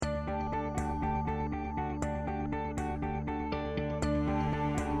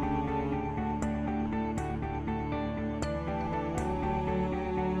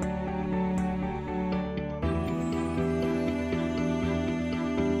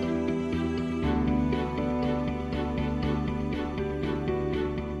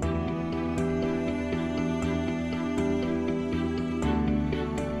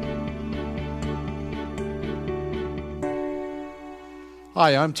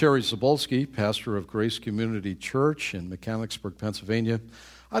Hi, I'm Terry Zabolski, pastor of Grace Community Church in Mechanicsburg, Pennsylvania.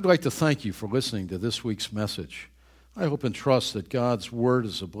 I'd like to thank you for listening to this week's message. I hope and trust that God's Word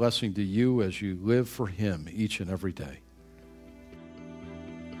is a blessing to you as you live for Him each and every day.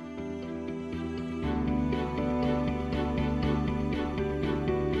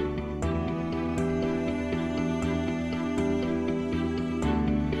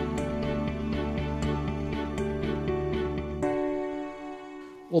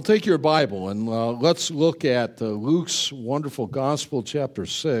 Well, take your Bible and let's look at Luke's wonderful Gospel, chapter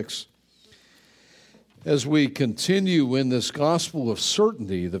 6. As we continue in this Gospel of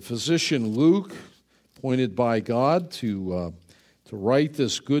certainty, the physician Luke, appointed by God to write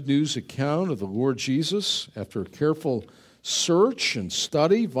this good news account of the Lord Jesus, after a careful search and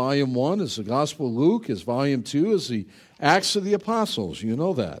study, Volume 1 is the Gospel of Luke, Volume 2 is the Acts of the Apostles. You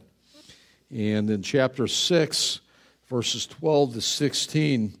know that. And in chapter 6, verses 12 to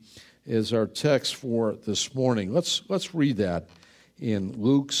 16 is our text for this morning. Let's read that in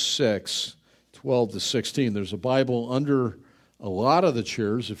Luke 6, 12 to 16. There's a Bible under a lot of the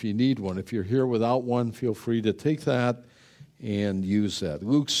chairs if you need one. If you're here without one, feel free to take that and use that.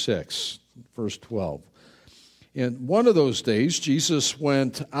 Luke 6, verse 12. And one of those days, Jesus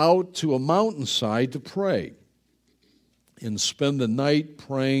went out to a mountainside to pray and spend the night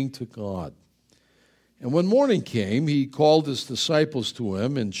praying to God. And when morning came, he called his disciples to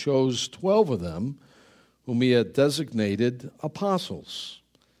him and chose 12 of them, whom he had designated apostles.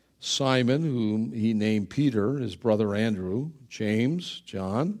 Simon, whom he named Peter, his brother Andrew, James,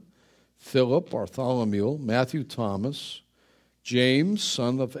 John, Philip, Bartholomew, Matthew, Thomas, James,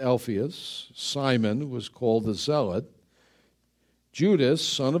 son of Alphaeus, Simon, who was called the Zealot, Judas,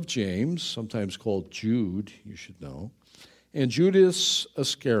 son of James, sometimes called Jude, you should know, and Judas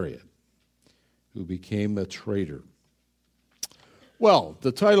Iscariot, who became a traitor. Well,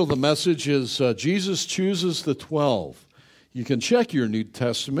 the title of the message is Jesus Chooses the 12. You can check your New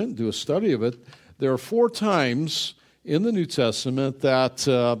Testament and do a study of it. There are 4 times in the New Testament that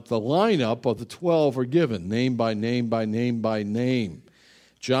the lineup of the 12 are given, name by name by name by name.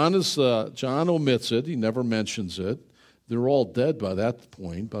 John omits it. He never mentions it. They're all dead by that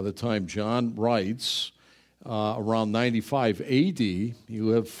point. By the time John writes, around 95 A.D., he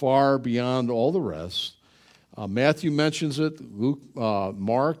lived far beyond all the rest. Matthew mentions it,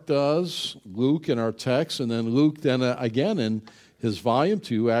 Mark does, Luke in our text, and then Luke then again in his volume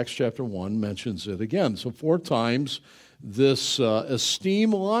 2, Acts chapter 1, mentions it again. So 4 times this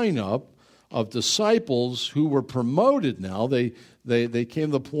esteemed lineup of disciples who were promoted now. They came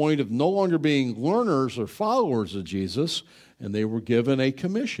to the point of no longer being learners or followers of Jesus, and they were given a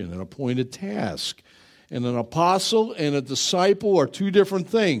commission, an appointed task. And an apostle and a disciple are 2 different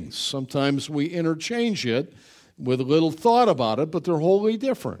things. Sometimes we interchange it with a little thought about it, but they're wholly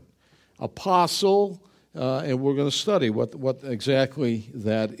different. Apostle, and we're going to study what exactly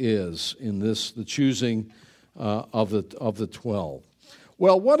that is in this, the choosing of the 12.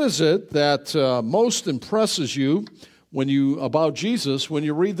 Well, what is it that most impresses you about Jesus when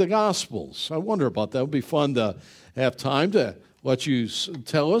you read the Gospels? I wonder about that. It would be fun to have time to let you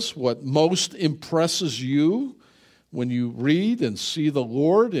tell us what most impresses you when you read and see the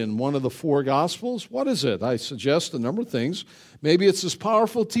Lord in one of the 4 Gospels. What is it? I suggest a number of things. Maybe it's this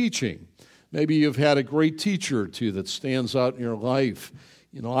powerful teaching. Maybe you've had a great teacher or 2 that stands out in your life.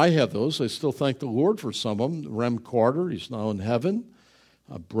 You know, I have those. I still thank the Lord for some of them. Rem Carter, he's now in heaven.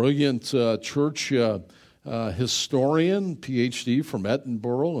 A brilliant church historian, PhD from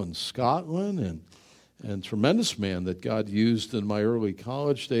Edinburgh in Scotland, and tremendous man that God used in my early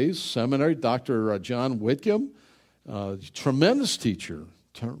college days, seminary, Dr. John Whitcomb, tremendous teacher,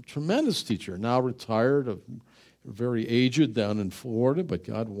 now retired, very aged down in Florida, but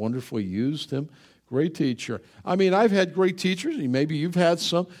God wonderfully used him. Great teacher. I mean, I've had great teachers, maybe you've had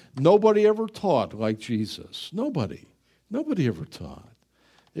some. Nobody ever taught like Jesus. Nobody ever taught.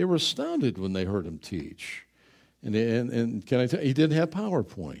 They were astounded when they heard him teach. And can I tell you, he didn't have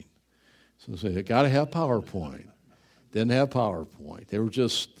PowerPoint. So they got to have PowerPoint. Didn't have PowerPoint. They were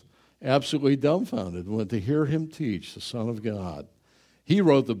just absolutely dumbfounded when to hear him teach, the Son of God. He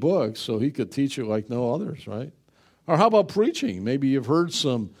wrote the book, so he could teach it like no others, right? Or how about preaching? Maybe you've heard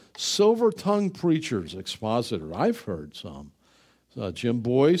some silver-tongued preachers, expositor. I've heard some. Jim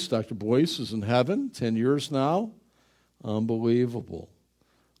Boyce, Dr. Boyce is in heaven, 10 years now. Unbelievable.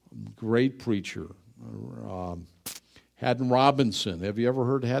 Great preacher. Haddon Robinson. Have you ever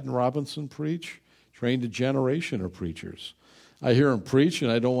heard Haddon Robinson preach? Trained a generation of preachers. I hear him preach,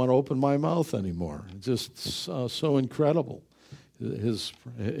 and I don't want to open my mouth anymore. It's just so incredible.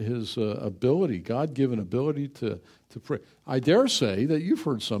 his ability, God-given ability to pray. I dare say that you've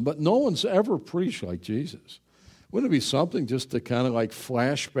heard some, but no one's ever preached like Jesus. Wouldn't it be something just to kind of like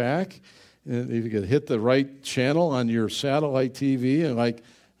flash back? And if you could hit the right channel on your satellite TV and like,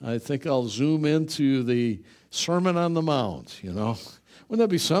 I think I'll zoom into the Sermon on the Mount, Wouldn't that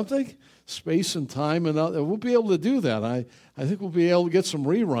be something? Space and time, and we'll be able to do that. I think we'll be able to get some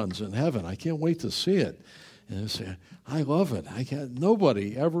reruns in heaven. I can't wait to see it. And say, I love it.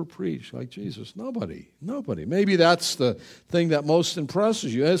 Nobody ever preached like Jesus. Nobody. Maybe that's the thing that most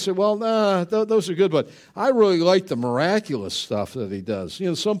impresses you. I say, well, those are good, but I really like the miraculous stuff that he does.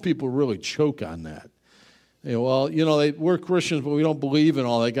 Some people really choke on that. We're Christians, but we don't believe in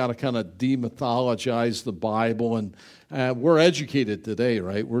all. They got to kind of demythologize the Bible, and we're educated today,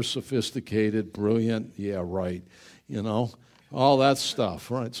 right? We're sophisticated, brilliant. Yeah, right. All that stuff,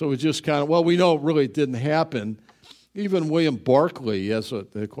 right? So we just kind of, we know it really didn't happen. Even William Barclay has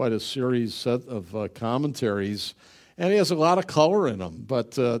quite a series set of commentaries, and he has a lot of color in them.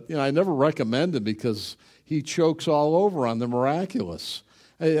 But I never recommend him because he chokes all over on the miraculous.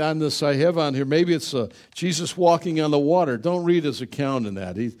 On this I have on here, maybe it's Jesus walking on the water. Don't read his account in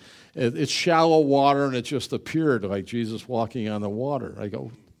that. It's shallow water, and it just appeared like Jesus walking on the water. I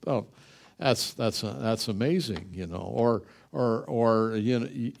go, oh, that's amazing, Or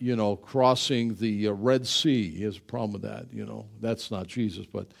crossing the Red Sea. He has a problem with that, That's not Jesus,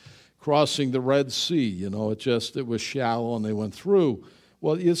 but crossing the Red Sea, it was shallow and they went through.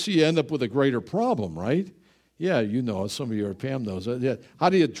 Well, you end up with a greater problem, right? Yeah, some of your Pam knows. How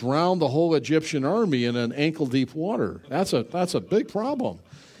do you drown the whole Egyptian army in an ankle-deep water? That's a big problem.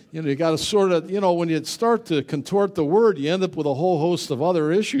 You got to sort of, when you start to contort the word, you end up with a whole host of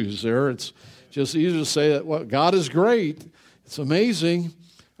other issues there. It's just easy to say that, God is great. It's amazing.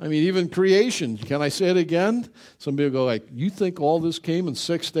 I mean, even creation. Can I say it again? Some people go like, you think all this came in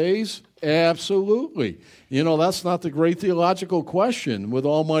 6 days? Absolutely. That's not the great theological question with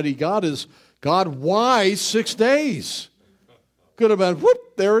Almighty God is, God, why 6 days? Could have been,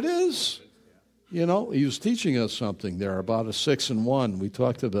 whoop, there it is. He was teaching us something there about a 6 and 1. We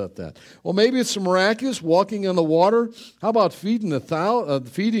talked about that. Well, maybe it's miraculous, walking on the water. How about feeding the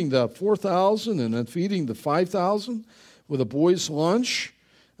 4,000 and then feeding the 5,000 with a boy's lunch?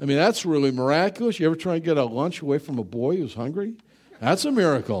 I mean, that's really miraculous. You ever try and get a lunch away from a boy who's hungry? That's a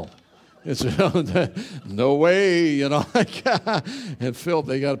miracle. It's no way, and Phil,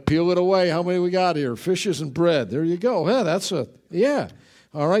 they got to peel it away. How many we got here? Fishes and bread. There you go. Yeah,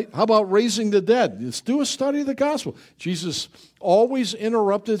 All right. How about raising the dead? Let's do a study of the gospel. Jesus always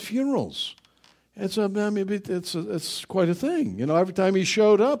interrupted funerals. It's quite a thing. Every time he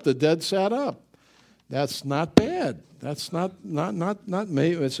showed up, the dead sat up. That's not bad. That's not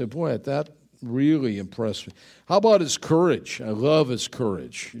me. I said, boy, that really impressed me. How about his courage? I love his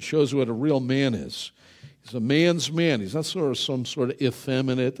courage. It shows what a real man is. He's a man's man. He's not some sort of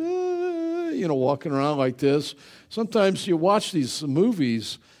effeminate, walking around like this. Sometimes you watch these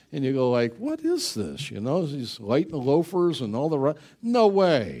movies and you go like, what is this? He's lighting the loafers and all the rest. No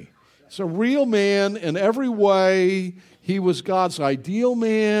way. He's a real man in every way. He was God's ideal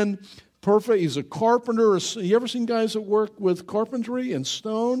man. Perfect. He's a carpenter. You ever seen guys that work with carpentry and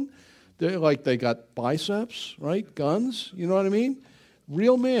stone? They got biceps, right? Guns, you know what I mean?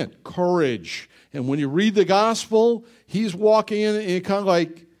 Real man, courage. And when you read the gospel, he's walking in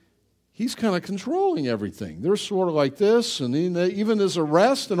and he's kind of controlling everything. They're sort of like this, and even his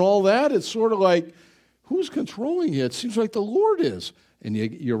arrest and all that, it's sort of like, who's controlling it? It seems like the Lord is. And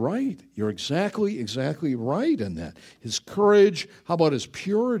you're right. You're exactly right in that. His courage, how about his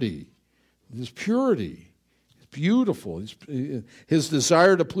purity? His purity. Beautiful. His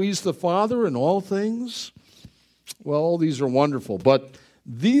desire to please the Father in all things. Well, all these are wonderful, but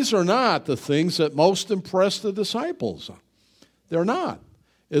these are not the things that most impress the disciples. They're not.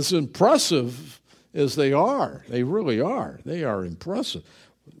 As impressive as they are, they really are. They are impressive.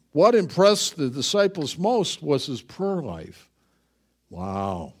 What impressed the disciples most was his prayer life.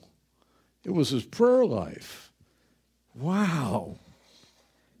 Wow. It was his prayer life. Wow.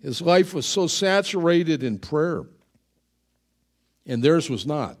 His life was so saturated in prayer, and theirs was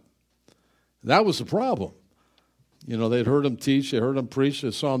not. That was the problem. They'd heard him teach, they heard him preach, they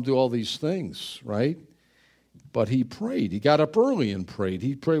saw him do all these things, right? But he prayed. He got up early and prayed.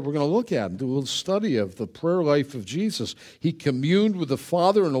 He prayed. We're going to look at and do a little study of the prayer life of Jesus. He communed with the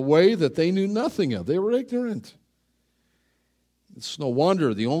Father in a way that they knew nothing of. They were ignorant. It's no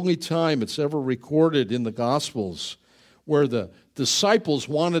wonder the only time it's ever recorded in the Gospels where the disciples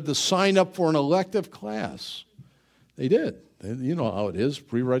wanted to sign up for an elective class. They did. You know how it is.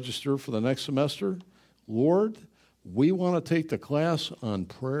 Pre-register for the next semester. Lord, we want to take the class on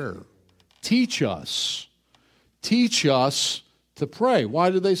prayer. Teach us. Teach us to pray. Why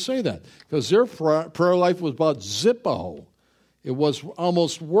did they say that? Because their prayer life was about Zippo. It was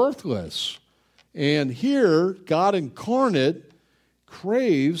almost worthless. And here, God incarnate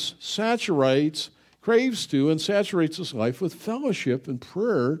craves to and saturates his life with fellowship and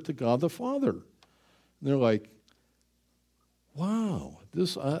prayer to God the Father. And they're like, wow,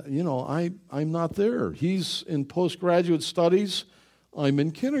 this, I'm not there. He's in postgraduate studies. I'm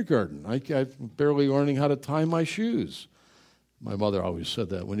in kindergarten. I'm barely learning how to tie my shoes. My mother always said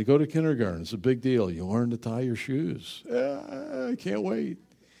that. When you go to kindergarten, it's a big deal. You learn to tie your shoes. I can't wait.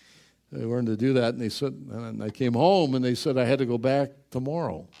 I learned to do that, and I came home, and they said I had to go back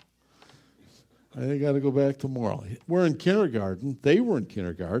tomorrow. I got to go back tomorrow. We're in kindergarten. They were in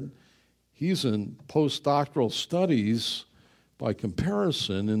kindergarten. He's in postdoctoral studies by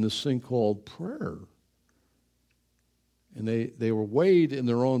comparison in this thing called prayer. And they were weighed in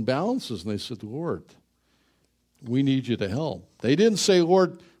their own balances, and they said, Lord, we need you to help. They didn't say,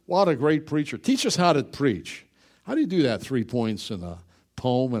 Lord, what a great preacher. Teach us how to preach. How do you do that? 3 points in a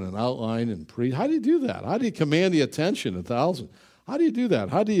poem and an outline and preach. How do you do that? How do you command the attention of thousands? How do you do that?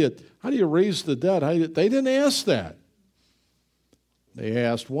 How do you raise the dead? They didn't ask that. They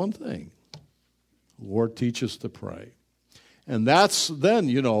asked one thing. Lord, teach us to pray. And that's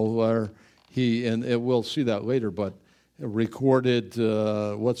then, where we'll see that later, but recorded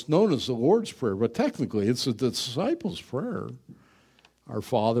what's known as the Lord's Prayer. But technically, it's the disciples' prayer. Our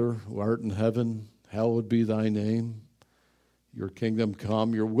Father, who art in heaven, hallowed be thy name. Your kingdom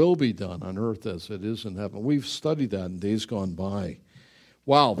come, your will be done on earth as it is in heaven. We've studied that in days gone by.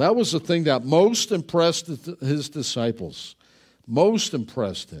 Wow, that was the thing that most impressed his disciples. Most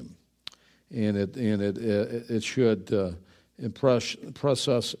impressed him. And it should impress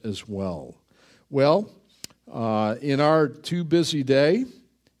us as well. Well, in our too busy day,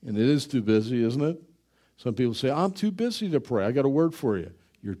 and it is too busy, isn't it? Some people say, I'm too busy to pray. I got a word for you.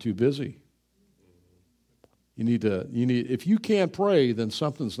 You're too busy. If you can't pray, then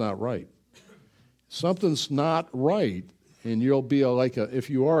something's not right. Something's not right, and you'll be if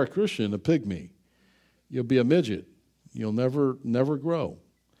you are a Christian, a pygmy. You'll be a midget. You'll never grow.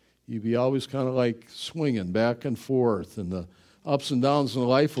 You'll be always kind of like swinging back and forth, and the ups and downs in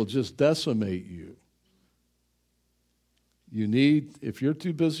life will just decimate you. If you're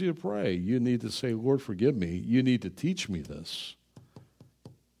too busy to pray, you need to say, Lord, forgive me. You need to teach me this.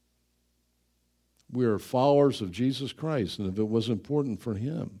 We are followers of Jesus Christ, and if it was important for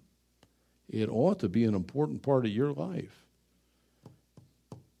him, it ought to be an important part of your life.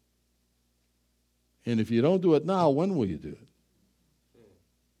 And if you don't do it now, when will you do it?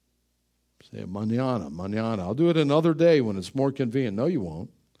 Say, mañana. I'll do it another day when it's more convenient. No, you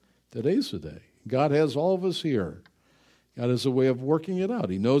won't. Today's the day. God has all of us here. God has a way of working it out.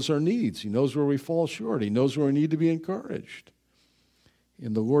 He knows our needs. He knows where we fall short. He knows where we need to be encouraged.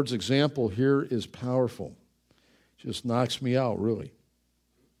 And the Lord's example here is powerful. Just knocks me out, really.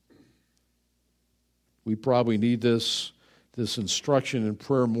 We probably need this instruction in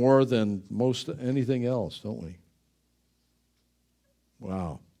prayer more than most anything else, don't we?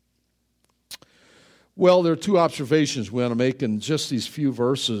 Wow. Well, there are 2 observations we want to make in just these few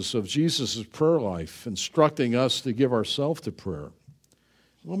verses of Jesus' prayer life, instructing us to give ourselves to prayer.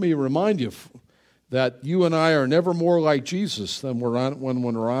 Let me remind you that you and I are never more like Jesus than when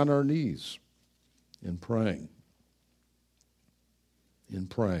we're on our knees in praying. In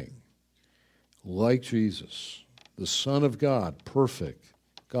praying. Like Jesus, the Son of God, perfect,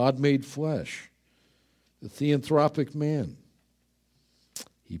 God made flesh, the theanthropic man.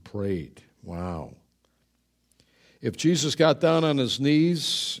 He prayed. Wow. If Jesus got down on his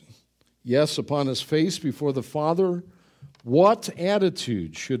knees, yes, upon his face before the Father, what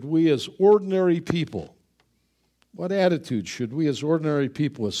attitude should we as ordinary people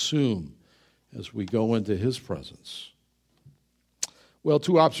assume as we go into his presence? Well,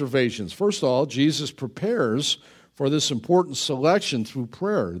 2 observations. First of all, Jesus prepares for this important selection through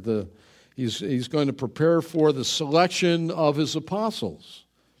prayer. He's going to prepare for the selection of his apostles.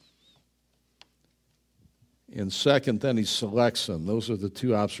 And second, then he selects them. Those are the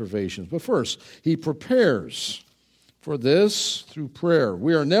 2 observations. But first, he prepares for this through prayer.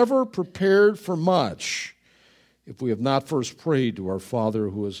 We are never prepared for much if we have not first prayed to our Father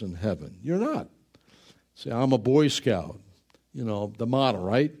who is in heaven. You're not. Say, I'm a Boy Scout. The motto,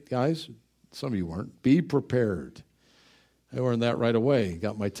 right, guys? Some of you weren't. Be prepared. I learned that right away.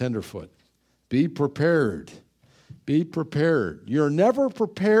 Got my tenderfoot. Be prepared. Be prepared. You're never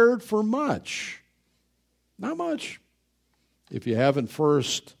prepared for much. Not much. If you haven't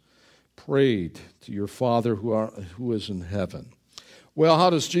first prayed to your Father who is in heaven. Well, how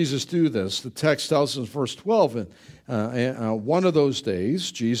does Jesus do this? The text tells us in verse 12, one of those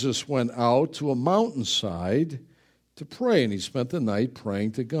days, Jesus went out to a mountainside to pray, and he spent the night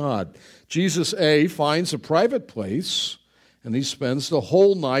praying to God. Jesus, finds a private place, and he spends the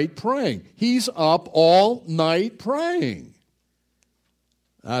whole night praying. He's up all night praying.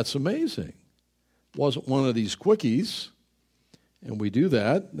 That's amazing. Wasn't one of these quickies, and we do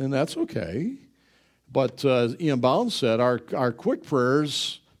that, and that's okay. But Ian Bounds said our quick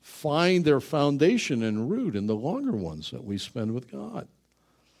prayers find their foundation and root in the longer ones that we spend with God.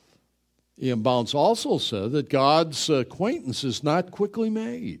 Ian Bounds also said that God's acquaintance is not quickly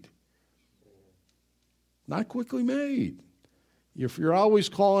made. Not quickly made. If you're always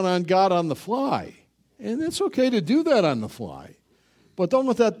calling on God on the fly, and it's okay to do that on the fly, but don't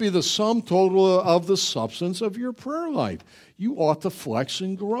let that be the sum total of the substance of your prayer life. You ought to flex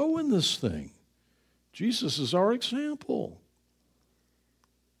and grow in this thing. Jesus is our example.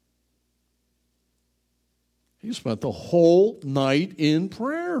 He spent the whole night in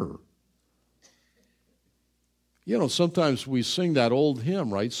prayer. You know, sometimes we sing that old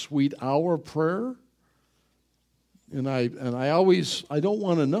hymn, right? Sweet Hour of Prayer. And I don't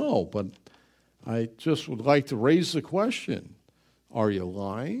want to know, but I just would like to raise the question. Are you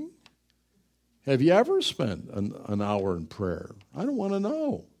lying? Have you ever spent an hour in prayer? I don't want to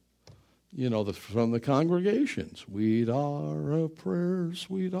know. You know, from the congregation. Sweet hour of prayer,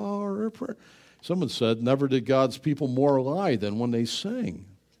 sweet hour of prayer. Someone said, never did God's people more lie than when they sing.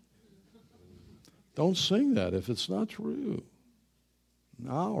 Don't sing that if it's not true. An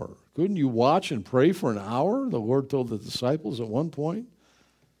hour. Couldn't you watch and pray for an hour? The Lord told the disciples at one point.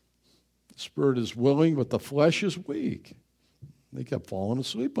 The spirit is willing, but the flesh is weak. They kept falling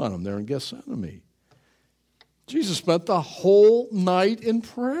asleep on him there in Gethsemane. Jesus spent the whole night in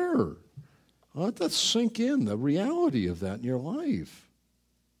prayer. Let that sink in, the reality of that in your life.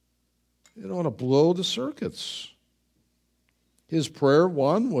 You don't want to blow the circuits. His prayer,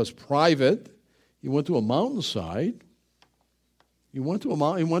 one, was private. He went to a mountainside. He went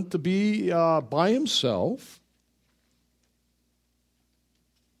to be by himself.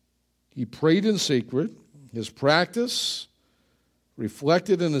 He prayed in secret. His practice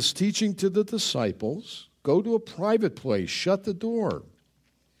reflected in his teaching to the disciples. Go to a private place. Shut the door.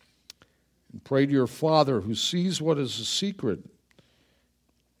 And pray to your Father who sees what is a secret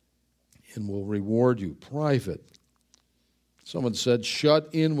and will reward you. Private. Someone said, shut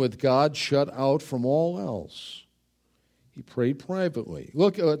in with God, shut out from all else. He prayed privately.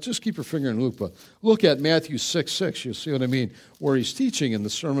 Look, just keep your finger in Luke, but look at Matthew 6:6. You'll see what I mean, where he's teaching in the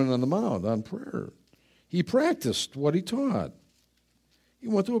Sermon on the Mount on prayer. He practiced what he taught. He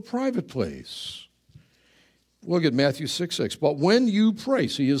went to a private place. Look at Matthew 6:6. But when you pray,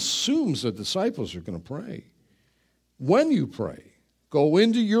 so he assumes the disciples are going to pray. When you pray, go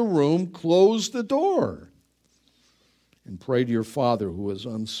into your room, close the door, and pray to your Father who is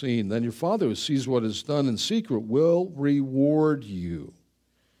unseen. Then your Father who sees what is done in secret will reward you.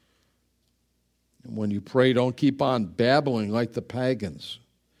 And when you pray, don't keep on babbling like the pagans.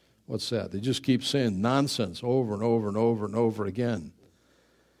 What's that? They just keep saying nonsense over and over and over and over again.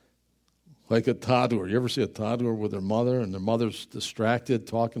 Like a toddler. You ever see a toddler with their mother and their mother's distracted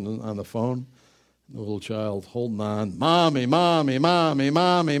talking on the phone? The little child holding on, mommy, mommy, mommy,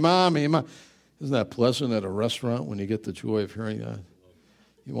 mommy, mommy, mommy. Isn't that pleasant at a restaurant when you get the joy of hearing that?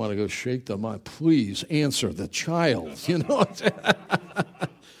 You want to go shake them on. Please answer the child. You know.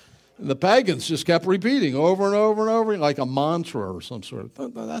 And the pagans just kept repeating over and over and over like a mantra or some sort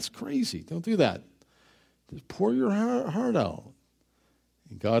of. That's crazy. Don't do that. Just pour your heart out.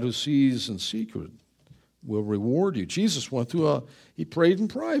 And God who sees in secret will reward you. Jesus he prayed in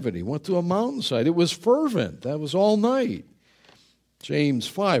private. He went to a mountainside. It was fervent. That was all night. James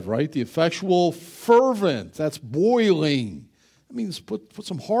 5, right? The effectual fervent. That's boiling. That means put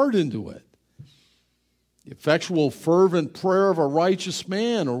some heart into it. The effectual fervent prayer of a righteous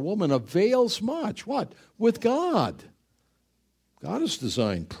man or woman avails much. What? With God. God has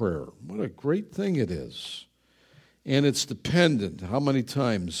designed prayer. What a great thing it is. And it's dependent. How many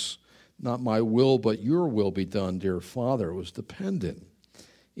times, not my will, but your will be done, dear Father, it was dependent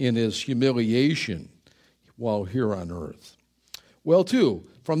in his humiliation while here on earth. Well, too,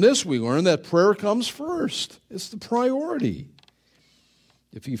 from this we learn that prayer comes first. It's the priority.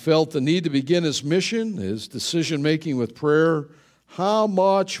 If he felt the need to begin his mission, his decision-making with prayer, how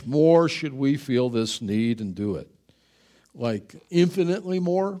much more should we feel this need and do it? Like infinitely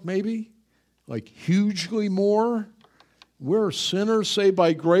more, maybe? Like hugely more? We're sinners saved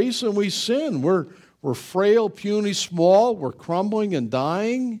by grace, and we sin. We're frail, puny, small. We're crumbling and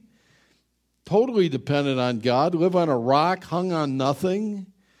dying. totally dependent on God, live on a rock, hung on nothing,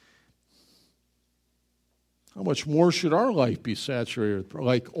 how much more should our life be saturated,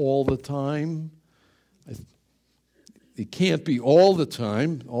 like all the time? It can't be all the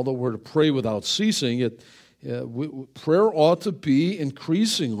time, although we're to pray without ceasing. Prayer ought to be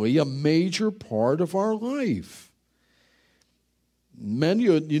increasingly a major part of our life. Men,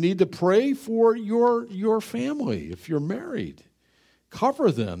 you need to pray for your family if you're married.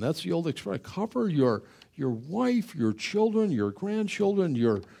 Cover them. That's the old expression. Cover your wife, your children, your grandchildren,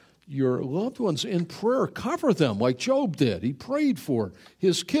 your loved ones in prayer. Cover them like Job did. He prayed for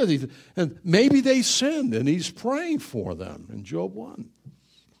his kids. And maybe they sinned, and he's praying for them in Job 1.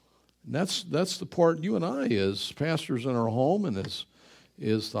 And that's the part you and I, as pastors in our home and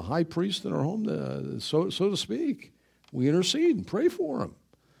as the high priest in our home, so to speak, we intercede and pray for them.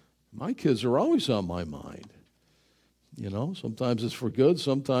 My kids are always on my mind. You know, sometimes it's for good.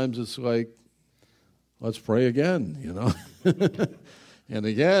 Sometimes it's like, let's pray again, you know. And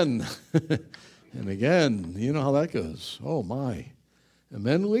again, and again, you know how that goes. Oh, my. And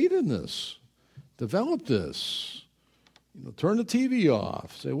men lead in this. Develop this. You know, turn the TV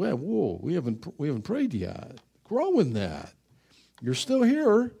off. Say, well, whoa, we haven't prayed yet. Grow in that. You're still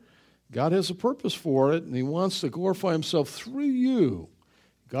here. God has a purpose for it, and he wants to glorify himself through you.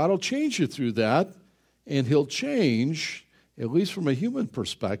 God will change you through that, and he'll change, at least from a human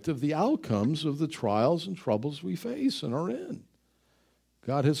perspective, the outcomes of the trials and troubles we face and are in.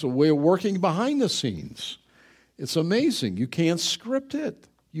 God has a way of working behind the scenes. It's amazing. You can't script it.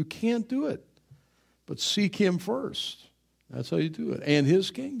 You can't do it. But seek him first. That's how you do it. And his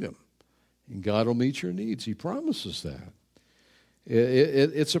kingdom. And God will meet your needs. He promises that.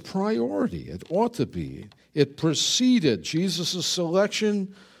 It's a priority. It ought to be. It preceded Jesus'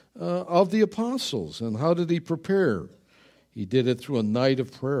 selection of the apostles. And how did he prepare? He did it through a night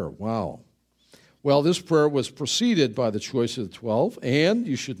of prayer. Wow. Well, this prayer was preceded by the choice of the 12, and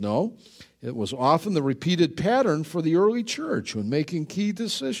you should know it was often the repeated pattern for the early church when making key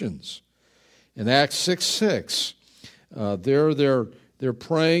decisions. In Acts 6:6, they're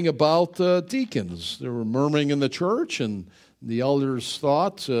praying about deacons. They were murmuring in the church, and the elders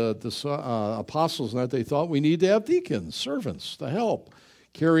thought, the apostles, that they thought we need to have deacons, servants, to help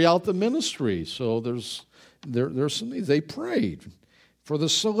carry out the ministry. So there's some needs. They prayed for the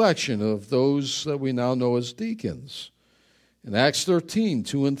selection of those that we now know as deacons. In Acts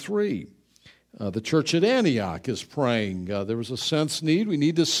 13:2 and 3, the church at Antioch is praying. There was a sense need. We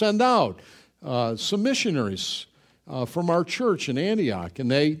need to send out some missionaries from our church in Antioch. And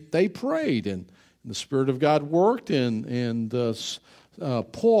they prayed, and the Spirit of God worked, and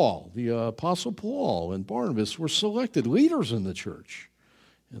Paul, the Apostle Paul and Barnabas were selected leaders in the church.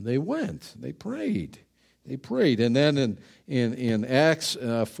 And they went. They prayed. They prayed. And then in Acts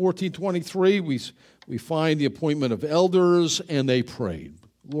 14:23, we find the appointment of elders, and they prayed.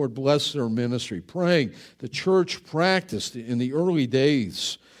 Lord, bless their ministry. Praying. The church practiced in the early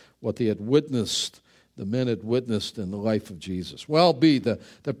days what they had witnessed, the men had witnessed in the life of Jesus. Well,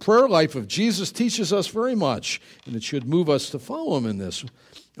 the prayer life of Jesus teaches us very much, and it should move us to follow him in this.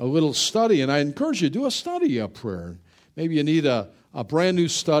 A little study, and I encourage you to do a study of prayer. Maybe you need a brand new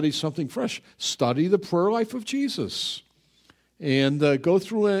study, something fresh. Study the prayer life of Jesus. And go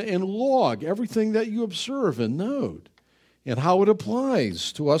through and log everything that you observe and note and how it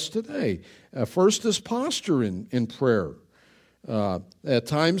applies to us today. First is posture in prayer. At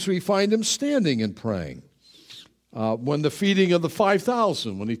times we find him standing and praying. When the feeding of the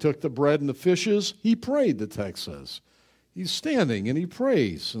 5,000, when he took the bread and the fishes, he prayed, the text says. He's standing and he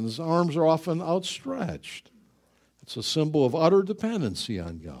prays, and his arms are often outstretched. It's a symbol of utter dependency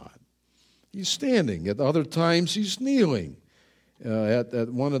on God. He's standing. At other times, he's kneeling. At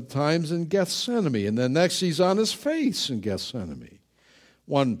one of the times in Gethsemane. And then next, he's on his face in Gethsemane.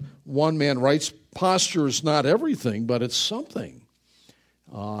 One man writes, posture is not everything, but it's something.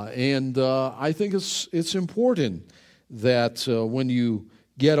 And I think it's important that when you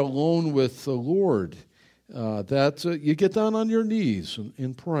get alone with the Lord, that you get down on your knees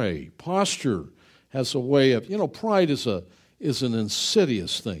and pray. Posture has a way of, pride is an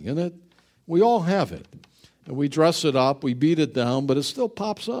insidious thing, isn't it? We all have it. And we dress it up, we beat it down, but it still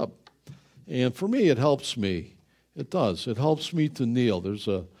pops up. And for me, it helps me. It does. It helps me to kneel.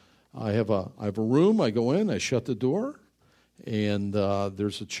 I have a room, I go in, I shut the door, and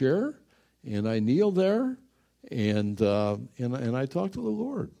there's a chair, and I kneel there, and I talk to the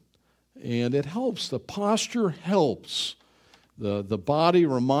Lord. And it helps. The posture helps. The body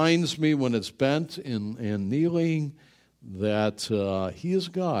reminds me when it's bent and kneeling that he is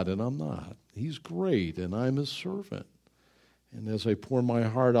God and I'm not. He's great and I'm his servant. And as I pour my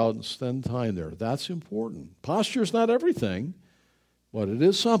heart out and spend time there, that's important. Posture's not everything, but it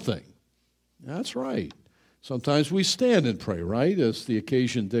is something. That's right. Sometimes we stand and pray, right, as the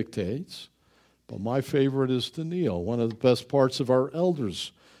occasion dictates. But my favorite is to kneel. One of the best parts of our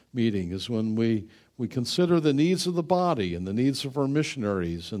elders' meeting is when we consider the needs of the body and the needs of our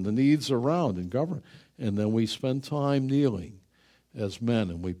missionaries and the needs around in government. And then we spend time kneeling as men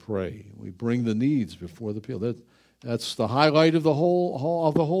and we pray. We bring the needs before the people. That's the highlight of the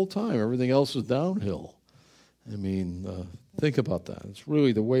whole time. Everything else is downhill. I mean, think about that. It's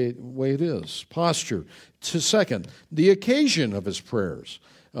really the way it is. Posture. Second, the occasion of his prayers.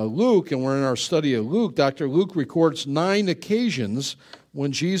 Luke, and we're in our study of Luke, Dr. Luke records 9 occasions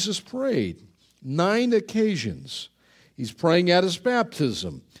when Jesus prayed. 9 occasions. He's praying at his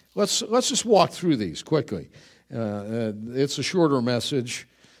baptism. Let's just walk through these quickly. It's a shorter message.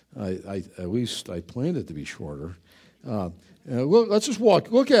 At least I planned it to be shorter. Let's just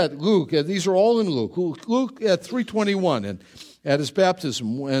look at Luke. These are all in Luke. Luke at 3:21, and at his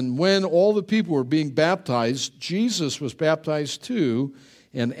baptism, and when all the people were being baptized, Jesus was baptized too,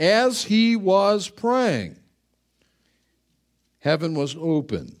 and as he was praying, heaven was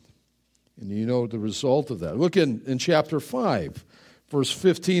opened. And you know the result of that. Look in chapter 5, verse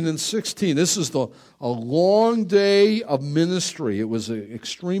 15 and 16. This is a long day of ministry. It was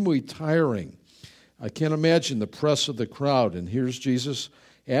extremely tiring. I can't imagine the press of the crowd. And here's Jesus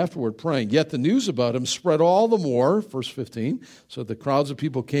afterward praying. Yet the news about him spread all the more, verse 15, so the crowds of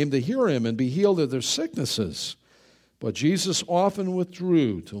people came to hear him and be healed of their sicknesses. But Jesus often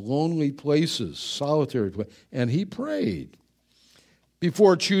withdrew to lonely places, solitary places, and he prayed.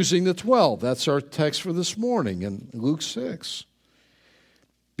 Before choosing the 12, that's our text for this morning in Luke 6.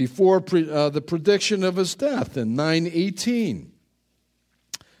 Before the prediction of his death in 9:18.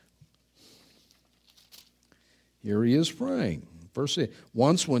 Here he is praying. Verse 8.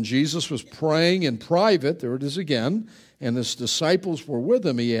 Once when Jesus was praying in private, there it is again, and his disciples were with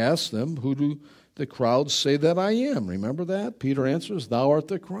him, he asked them, who do the crowds say that I am? Remember that? Peter answers, thou art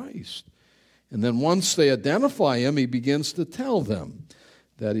the Christ. And then once they identify him, he begins to tell them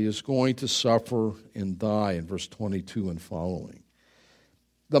that he is going to suffer and die in verse 22 and following.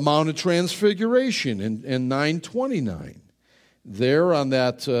 The Mount of Transfiguration in 9:29. There on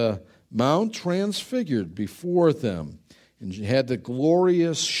that Mount transfigured before them, and had the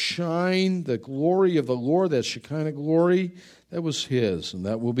glorious shine, the glory of the Lord, that Shekinah glory, that was his, and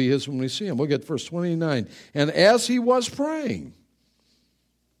that will be his when we see him. Look at verse 29. And as he was praying,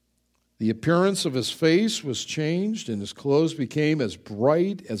 the appearance of his face was changed, and his clothes became as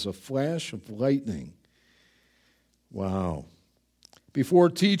bright as a flash of lightning. Wow. Before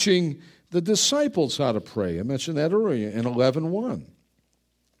teaching the disciples how to pray, I mentioned that earlier in 11:1.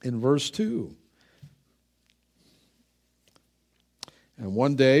 In verse 2. And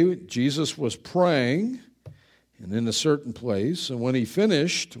one day, Jesus was praying and in a certain place, and when he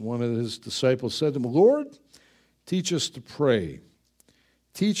finished, one of his disciples said to him, Lord, teach us to pray.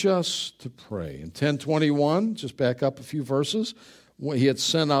 Teach us to pray. In 10:21, just back up a few verses, he had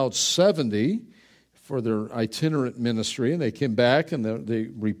sent out 70 for their itinerant ministry, and they came back and they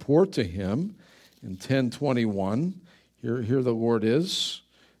report to him in 10:21. Here the Lord is.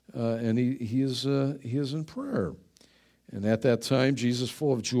 And he is in prayer. And at that time, Jesus,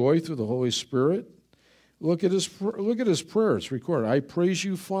 full of joy through the Holy Spirit, look at his prayer. It's recorded. I praise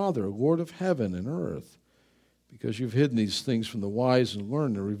you, Father, Lord of heaven and earth, because you've hidden these things from the wise and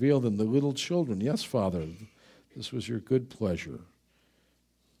learned and revealed them to little children. Yes, Father, this was your good pleasure.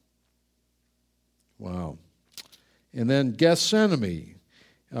 Wow. And then Gethsemane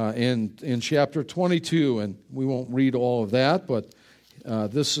in chapter 22, and we won't read all of that, but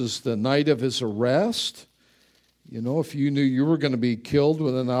this is the night of his arrest. You know, if you knew you were going to be killed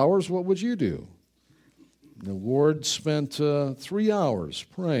within hours, what would you do? The Lord spent 3 hours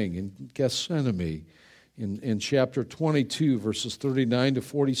praying in Gethsemane in chapter 22, verses 39 to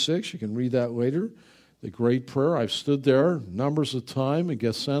 46. You can read that later. The great prayer. I've stood there numbers of time in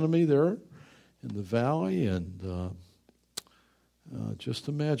Gethsemane there in the valley, and just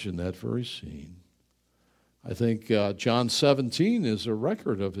imagine that very scene. I think John 17 is a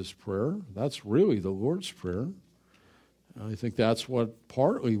record of his prayer. That's really the Lord's Prayer. I think that's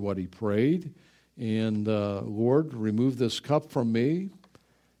partly what he prayed. And Lord, remove this cup from me.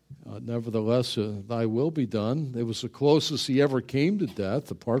 Nevertheless, thy will be done. It was the closest he ever came to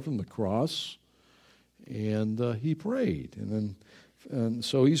death, apart from the cross. And he prayed. And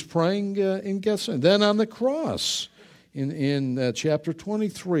so he's praying in Gethsemane. Then on the cross, in chapter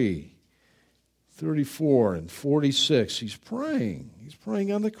 23, 34 and 46, he's praying. He's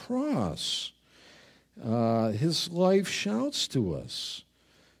praying on the cross. his life shouts to us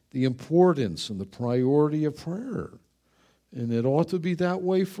the importance and the priority of prayer. And it ought to be that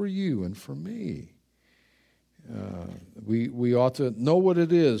way for you and for me. We ought to know what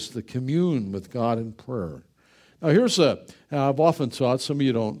it is to commune with God in prayer. Now I've often taught, some of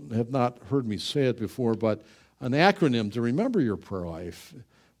you have not heard me say it before, but an acronym to remember your prayer life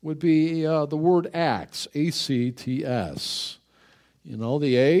would be the word ACTS, A-C-T-S. You know,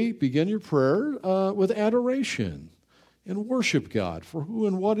 the A, begin your prayer with adoration and worship God for who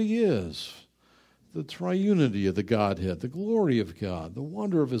and what He is, the triunity of the Godhead, the glory of God, the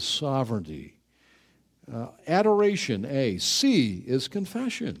wonder of His sovereignty. Adoration, A. C is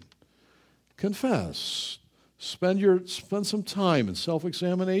confession. Confess. Spend some time in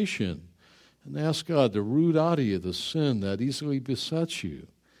self-examination and ask God to root out of you the sin that easily besets you.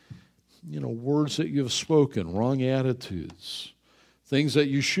 You know, words that you have spoken, wrong attitudes, things that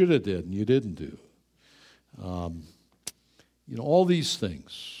you should have did and you didn't do. You know, all these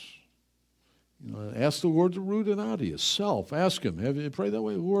things. You know, ask the Lord to root it out of you. Self, ask Him. Have you prayed that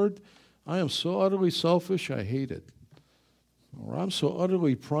way? Lord, I am so utterly selfish, I hate it. Or I'm so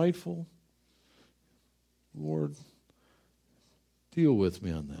utterly prideful. Lord, deal with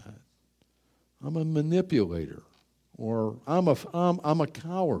me on that. I'm a manipulator. Or I'm a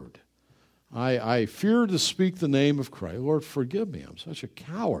coward. I fear to speak the name of Christ. Lord, forgive me. I'm such a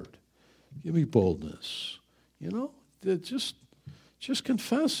coward. Give me boldness. You know, just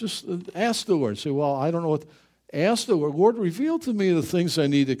confess. Just ask the Lord. Say, well, I don't know what. Ask the Lord. Lord, reveal to me the things I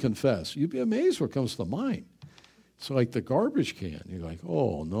need to confess. You'd be amazed what comes to mind. It's like the garbage can. You're like,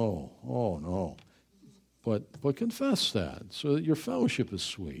 oh no. But confess that so that your fellowship is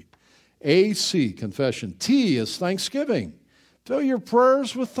sweet. A-C, confession. T is thanksgiving. Fill your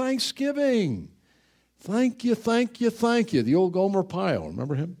prayers with thanksgiving. Thank you. The old Gomer Pyle,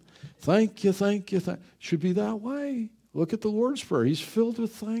 remember him? Thank you. Should be that way. Look at the Lord's Prayer. He's filled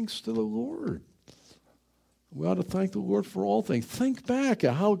with thanks to the Lord. We ought to thank the Lord for all things. Think back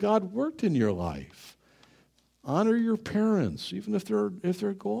at how God worked in your life. Honor your parents, even if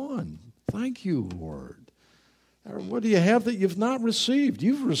they're gone. Thank you, Lord. What do you have that you've not received?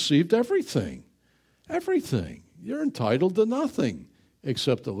 You've received everything. Everything. You're entitled to nothing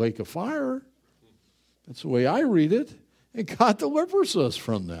except the lake of fire. That's the way I read it. And God delivers us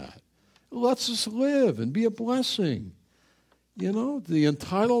from that. It lets us live and be a blessing. You know, the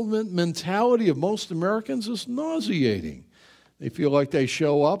entitlement mentality of most Americans is nauseating. They feel like they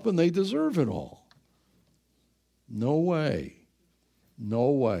show up and they deserve it all. No way.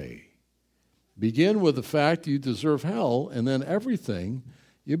 Begin with the fact you deserve hell, and then everything,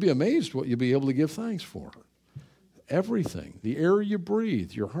 you'll be amazed what you'll be able to give thanks for. Everything. The air you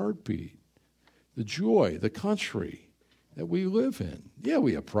breathe, your heartbeat, the joy, the country that we live in. Yeah,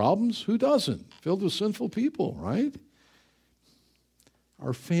 we have problems. Who doesn't? Filled with sinful people, right?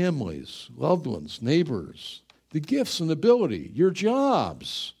 Our families, loved ones, neighbors, the gifts and ability, your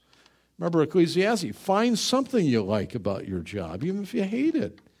jobs. Remember Ecclesiastes, find something you like about your job, even if you hate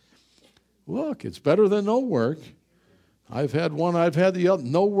it. Look, it's better than no work. I've had one, I've had the other.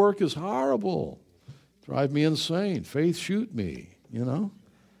 No work is horrible. Drive me insane. Faith, shoot me, you know.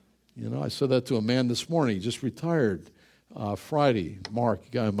 I said that to a man this morning. He just retired Friday. Mark, a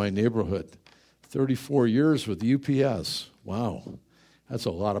guy in my neighborhood. 34 years with UPS. Wow. That's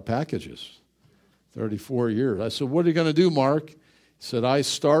a lot of packages. 34 years. I said, what are you going to do, Mark? He said, I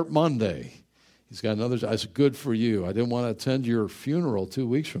start Monday. He's got another. I said, good for you. I didn't want to attend your funeral 2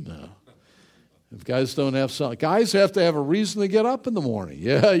 weeks from now. If guys don't have something, guys have to have a reason to get up in the morning.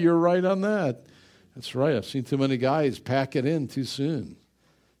 Yeah, you're right on that. That's right. I've seen too many guys pack it in too soon.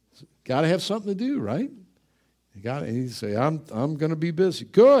 Got to have something to do, right? You say, I'm going to be busy.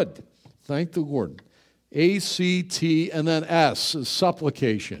 Good. Thank the Lord. A-C-T, and then S is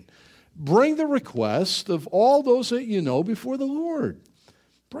supplication. Bring the request of all those that you know before the Lord.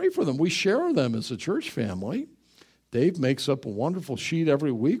 Pray for them. We share them as a church family. Dave makes up a wonderful sheet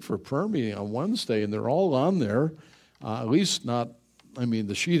every week for prayer meeting on Wednesday, and they're all on there. At least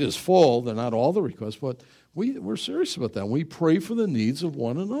the sheet is full. They're not all the requests, but we're serious about that. We pray for the needs of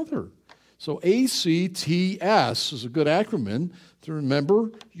one another. So ACTS is a good acronym to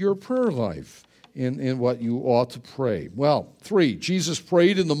remember your prayer life and what you ought to pray. Well, 3, Jesus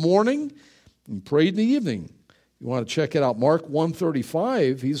prayed in the morning and prayed in the evening. You want to check it out. Mark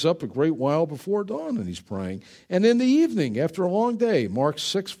 1:35, he's up a great while before dawn and he's praying. And in the evening, after a long day, Mark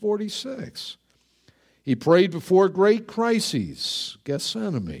 6:46. He prayed before great crises,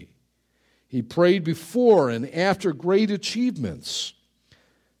 Gethsemane. He prayed before and after great achievements.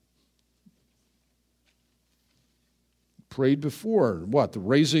 Prayed before. What? The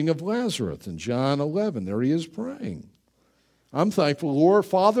raising of Lazarus in John 11. There he is praying. I'm thankful, Lord,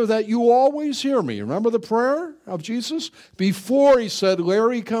 Father, that you always hear me. Remember the prayer of Jesus? Before he said,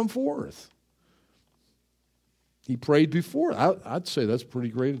 Larry, come forth. He prayed before. I'd say that's a pretty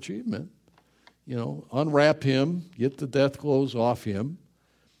great achievement. Unwrap him, get the death clothes off him.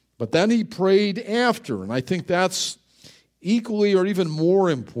 But then he prayed after, and I think that's equally or even more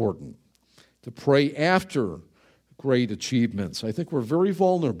important, to pray after great achievements. I think we're very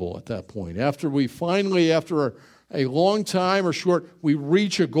vulnerable at that point. After a long time or short, we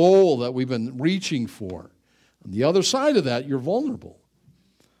reach a goal that we've been reaching for. On the other side of that, you're vulnerable.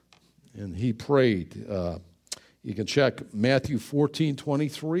 And he prayed. You can check Matthew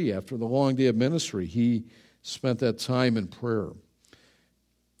 14:23. After the long day of ministry, he spent that time in prayer.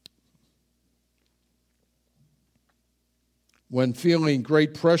 When feeling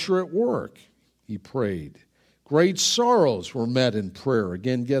great pressure at work, he prayed. Great sorrows were met in prayer.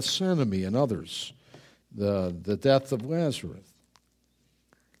 Again, Gethsemane and others. The death of Lazarus.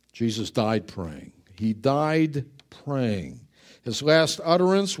 Jesus died praying. He died praying. His last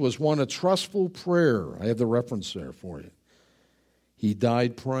utterance was one of trustful prayer. I have the reference there for you. He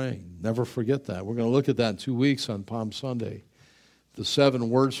died praying. Never forget that. We're going to look at that in 2 weeks on Palm Sunday. The 7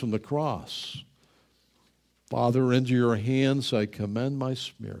 words from the cross. Father, into your hands I commend my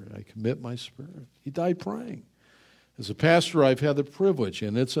spirit. I commit my spirit. He died praying. As a pastor, I've had the privilege,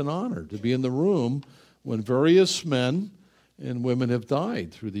 and it's an honor, to be in the room when various men and women have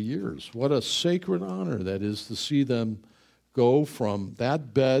died through the years. What a sacred honor that is to see them go from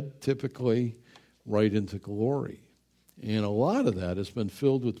that bed, typically, right into glory. And a lot of that has been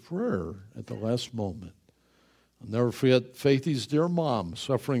filled with prayer at the last moment. I'll never forget Faithy's dear mom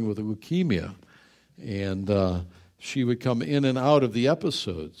suffering with leukemia. And she would come in and out of the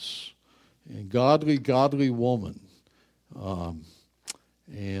episodes. And godly woman.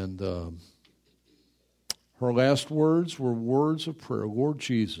 Her last words were words of prayer. Lord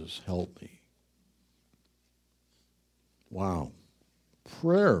Jesus, help me. Wow.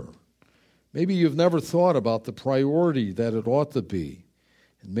 Prayer. Maybe you've never thought about the priority that it ought to be.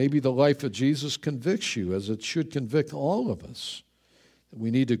 And maybe the life of Jesus convicts you, as it should convict all of us. That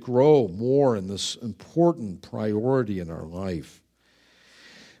we need to grow more in this important priority in our life.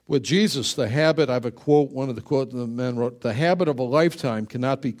 With Jesus, the habit, I have a quote, one of the quotes the men wrote, the habit of a lifetime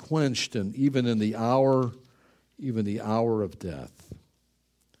cannot be quenched, and even the hour of death.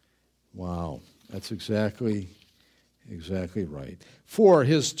 Wow, that's exactly right. 4,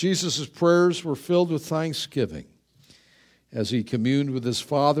 Jesus' prayers were filled with thanksgiving. As he communed with his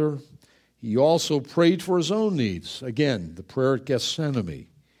Father, he also prayed for his own needs. Again, the prayer at Gethsemane.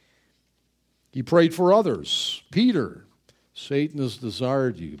 He prayed for others. Peter, Satan has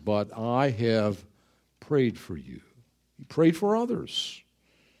desired you, but I have prayed for you. He prayed for others,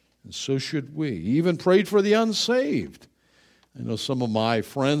 and so should we. He even prayed for the unsaved. I know some of my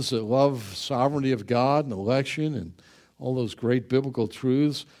friends that love sovereignty of God and election and all those great biblical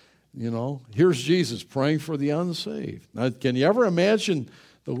truths. Here's Jesus praying for the unsaved. Now, can you ever imagine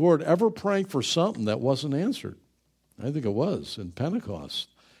the Lord ever praying for something that wasn't answered? I think it was in Pentecost.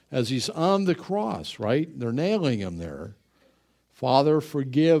 As he's on the cross, right? They're nailing him there. Father,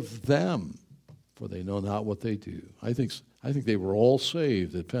 forgive them, for they know not what they do. I think they were all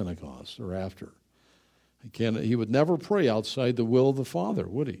saved at Pentecost or after. He would never pray outside the will of the Father,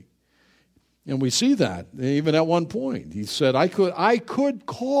 would he? And we see that even at one point. He said, I could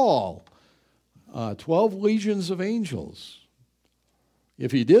call 12 legions of angels.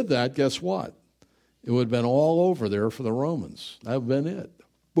 If he did that, guess what? It would have been all over there for the Romans. That would have been it.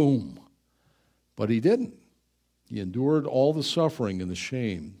 Boom. But he didn't. He endured all the suffering and the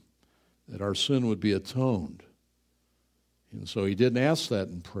shame that our sin would be atoned. And so he didn't ask that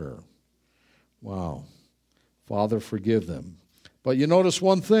in prayer. Wow. Father, forgive them. But you notice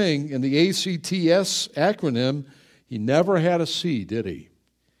one thing, in the ACTS acronym, he never had a C, did he?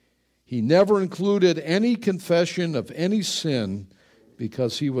 He never included any confession of any sin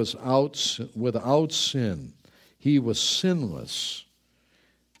because he was without sin. He was sinless.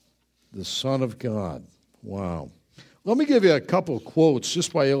 The Son of God. Wow. Let me give you a couple of quotes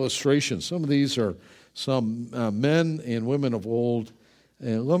just by illustration. Some of these are some men and women of old,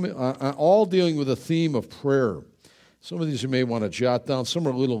 and all dealing with a theme of prayer. Some of these you may want to jot down. Some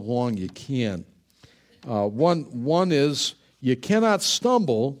are a little long. You can't. One is, you cannot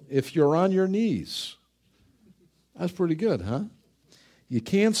stumble if you're on your knees. That's pretty good, huh? You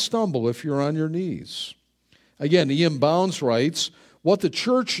can't stumble if you're on your knees. Again, Ian Bounds writes, what the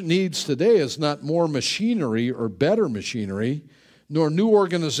church needs today is not more machinery or better machinery, nor new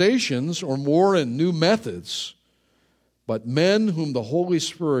organizations or more and new methods, but men whom the Holy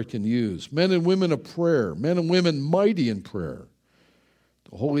Spirit can use, men and women of prayer, men and women mighty in prayer.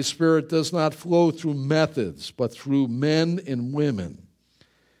 The Holy Spirit does not flow through methods, but through men and women.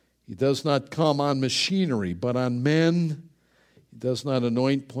 He does not come on machinery, but on men. He does not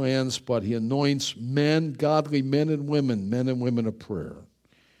anoint plans, but he anoints men, godly men and women of prayer.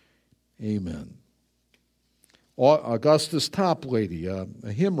 Amen. Augustus Toplady,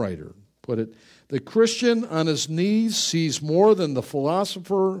 a hymn writer, put it, the Christian on his knees sees more than the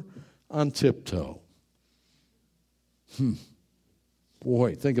philosopher on tiptoe.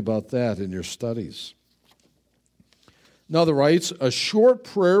 Boy, think about that in your studies. Another writes, a short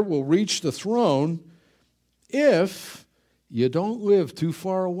prayer will reach the throne if you don't live too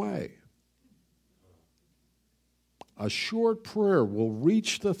far away. A short prayer will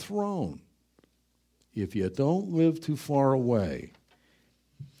reach the throne if you don't live too far away.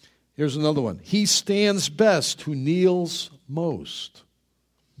 Here's another one. He stands best who kneels most.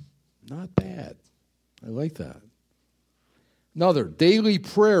 Not bad. I like that. Another, daily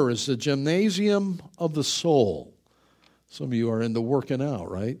prayer is the gymnasium of the soul. Some of you are into working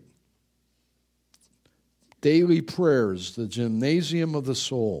out, right? Daily prayer is the gymnasium of the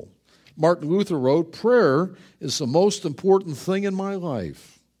soul. Martin Luther wrote, prayer is the most important thing in my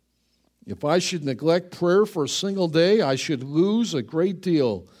life. If I should neglect prayer for a single day, I should lose a great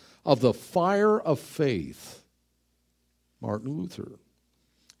deal of the fire of faith. Martin Luther.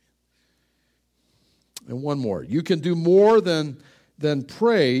 And one more. You can do more than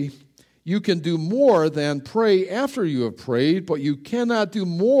pray. You can do more than pray after you have prayed, but you cannot do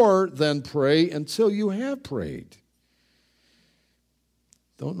more than pray until you have prayed.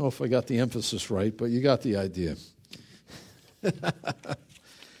 Don't know if I got the emphasis right, but you got the idea.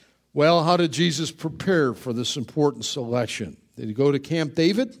 Well, how did Jesus prepare for this important selection? Did he go to Camp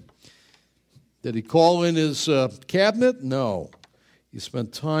David? Did he call in his cabinet? No. He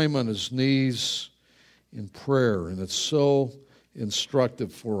spent time on his knees in prayer, and it's so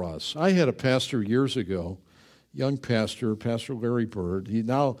instructive for us. I had a pastor years ago, young pastor, Pastor Larry Bird.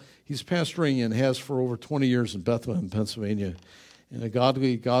 He's pastoring and has for over 20 years in Bethlehem, Pennsylvania, and a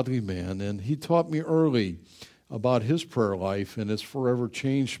godly man. And he taught me early about his prayer life, and it's forever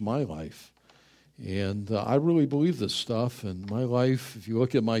changed my life. And I really believe this stuff, and my life, if you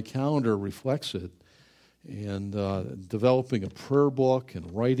look at my calendar, reflects it. And developing a prayer book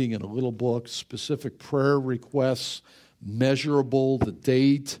and writing in a little book, specific prayer requests, measurable, the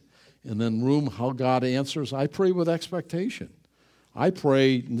date, and then how God answers. I pray with expectation. I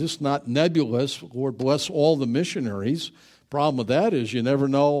pray just not nebulous, Lord bless all the missionaries. Problem with that is you never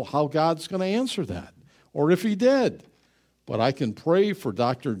know how God's going to answer that, or if he did. But I can pray for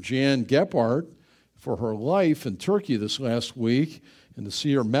Dr. Jan Gephardt for her life in Turkey this last week, and to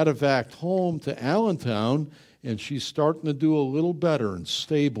see her medevaced home to Allentown, and she's starting to do a little better and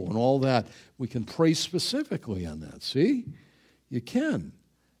stable and all that. We can pray specifically on that. See? You can.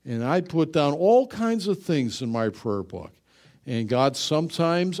 And I put down all kinds of things in my prayer book. And God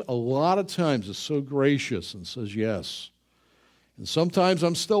sometimes, a lot of times, is so gracious and says yes. And sometimes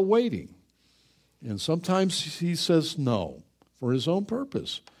I'm still waiting. And sometimes he says no for his own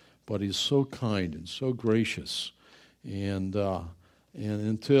purpose. But he's so kind and so gracious. And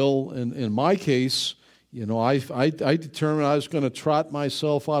until, in my case, I determined I was going to trot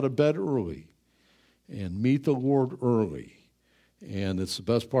myself out of bed early and meet the Lord early. And it's the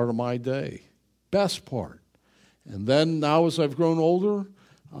best part of my day. Best part. And then now as I've grown older,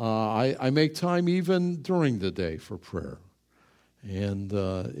 I make time even during the day for prayer. And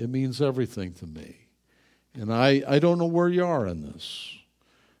it means everything to me. And I don't know where you are in this.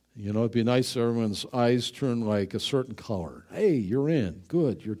 It'd be nice if everyone's eyes turn like a certain color. Hey, you're in.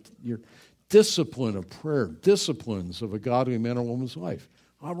 Good. Your discipline of prayer, disciplines of a godly man or woman's life.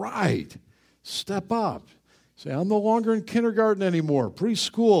 All right. Step up. Say, I'm no longer in kindergarten anymore.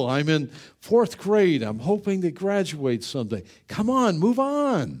 Preschool. I'm in 4th grade. I'm hoping to graduate someday. Come on, move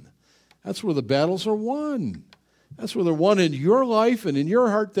on. That's where the battles are won. That's where they're won in your life and in your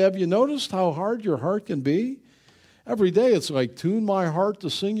heart. Have you noticed how hard your heart can be? Every day it's like, tune my heart to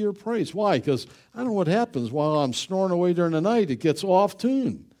sing your praise. Why? Because I don't know what happens while I'm snoring away during the night. It gets off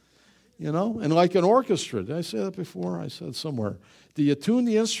tune, And like an orchestra, did I say that before? I said somewhere. Do you tune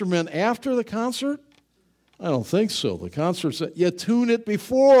the instrument after the concert? I don't think so. The concert said, you tune it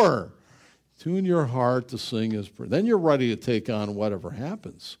before. Tune your heart to sing his praise. Then you're ready to take on whatever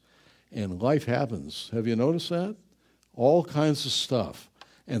happens. And life happens. Have you noticed that? All kinds of stuff.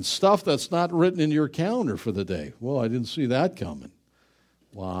 And stuff that's not written in your calendar for the day. Well, I didn't see that coming.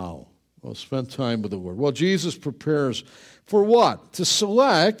 Wow. Well, spend time with the Lord. Well, Jesus prepares for what? To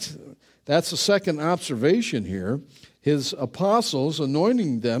select, that's the second observation here. his apostles,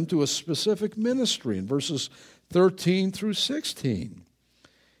 anointing them to a specific ministry in verses 13 through 16.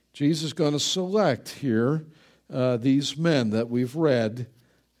 Jesus is going to select here these men that we've read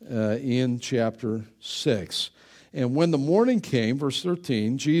in chapter 6. And when the morning came, verse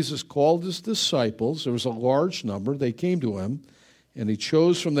 13, Jesus called his disciples. There was a large number. They came to him, and he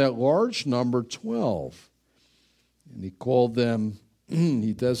chose from that large number 12. And he called them,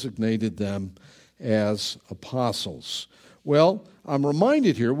 he designated them as apostles. Well, I'm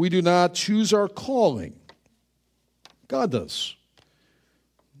reminded here, we do not choose our calling. God does.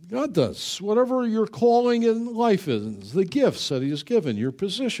 God does. Whatever your calling in life is, the gifts that he has given, your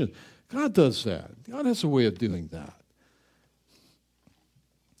position, God does that. God has a way of doing that.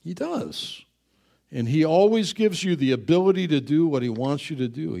 He does. And he always gives you the ability to do what he wants you to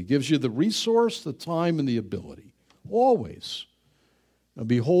do. He gives you the resource, the time, and the ability. Always. Now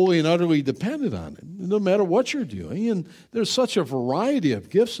be wholly and utterly dependent on him, no matter what you're doing. And there's such a variety of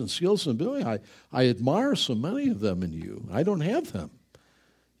gifts and skills and ability. I admire so many of them in you. I don't have them.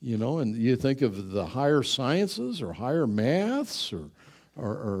 You know, and you think of the higher sciences or higher maths or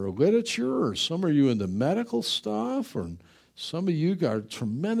literature, or some of you in the medical stuff, or some of you are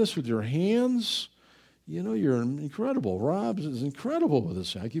tremendous with your hands. You know, you're incredible. Rob is incredible with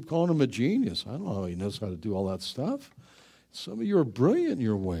this. I keep calling him a genius. I don't know how he knows how to do all that stuff. Some of you are brilliant in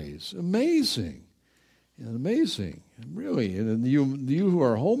your ways. Amazing. And amazing. And really, and you who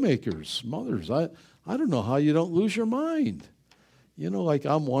are homemakers, mothers, I don't know how you don't lose your mind. You know, like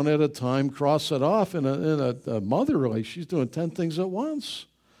I'm one at a time, cross it off, and a mother, like she's doing 10 things at once.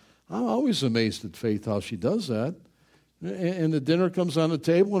 I'm always amazed at Faith how she does that. And the dinner comes on the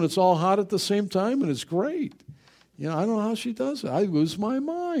table, and it's all hot at the same time, and it's great. You know, I don't know how she does it. I lose my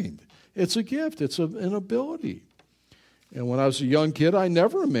mind. It's a gift. It's an ability. And when I was a young kid, I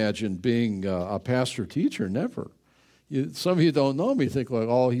never imagined being a pastor-teacher, never. Some of you don't know me, think like,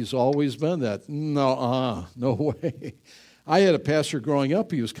 oh, he's always been that. No way. I had a pastor growing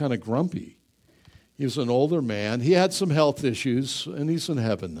up. He was kind of grumpy. He was an older man. He had some health issues, and he's in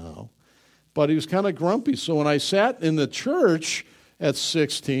heaven now. But he was kind of grumpy. So when I sat in the church at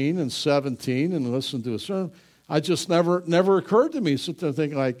 16 and 17 and listened to a sermon, I just never occurred to me to sit there and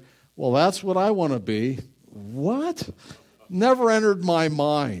think like, well, that's what I want to be. What? Never entered my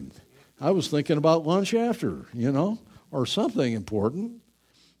mind. I was thinking about lunch after, you know, or something important.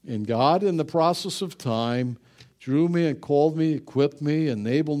 And God, in the process of time, drew me and called me, equipped me,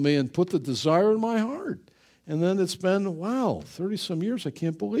 enabled me, and put the desire in my heart. And then it's been, 30-some years. I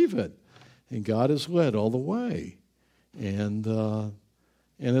can't believe it. And God has led all the way. And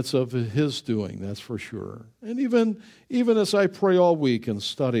it's of his doing, that's for sure. And even as I pray all week and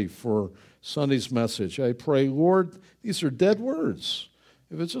study for Sunday's message, I pray, Lord, these are dead words.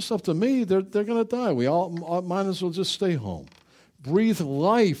 If it's just up to me, they're going to die. We all might as well just stay home. Breathe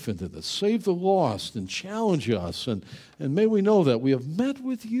life into this. Save the lost and challenge us. And may we know that we have met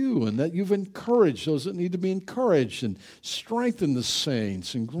with you and that you've encouraged those that need to be encouraged and strengthened the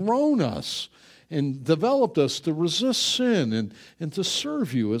saints and grown us and developed us to resist sin and to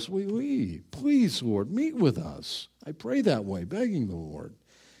serve you as we lead. Please, Lord, meet with us. I pray that way, begging the Lord,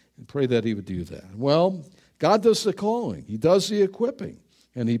 and pray that he would do that. Well, God does the calling. He does the equipping,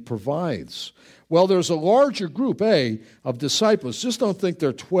 and he provides. Well, there's a larger group, of disciples. Just don't think there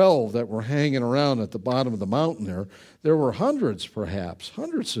are 12 that were hanging around at the bottom of the mountain there. There were hundreds, perhaps,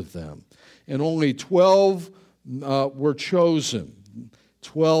 hundreds of them. And only 12 were chosen.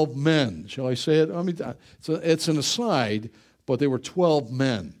 12 men. Shall I say it? I mean, it's an aside, but they were 12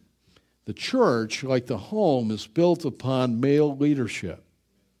 men. The church, like the home, is built upon male leadership.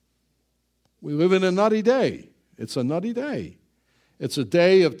 We live in a nutty day. It's a nutty day. It's a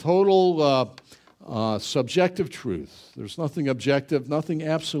day of total subjective truth. There's nothing objective, nothing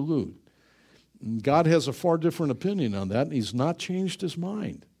absolute. And God has a far different opinion on that, and he's not changed his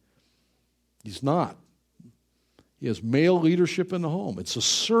mind. He's not. He has male leadership in the home. It's a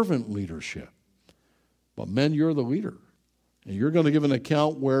servant leadership. But men, you're the leader. And you're going to give an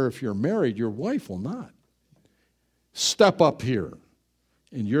account where if you're married, your wife will not. Step up here,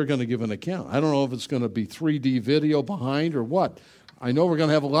 and you're going to give an account. I don't know if it's going to be 3D video behind or what. I know we're going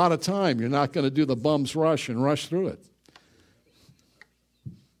to have a lot of time. You're not going to do the bum's rush and rush through it.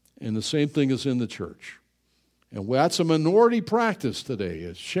 And the same thing is in the church. And that's a minority practice today.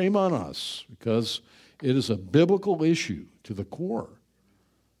 It's shame on us because it is a biblical issue to the core.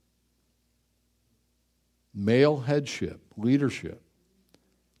 Male headship, leadership.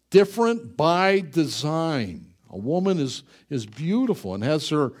 Different by design. A woman is beautiful and has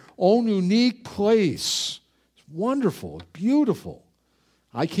her own unique place. It's wonderful, beautiful.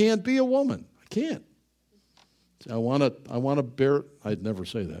 I can't be a woman. I can't. I want to bear. I'd never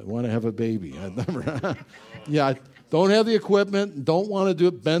say that. I want to have a baby. I'd never. Yeah, don't have the equipment. Don't want to do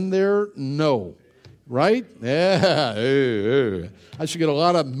it. Been there? No. Right? Yeah. I should get a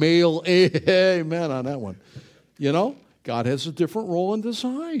lot of male amen on that one. You know, God has a different role and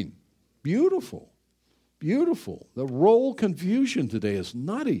design. Beautiful. Beautiful. The role confusion today is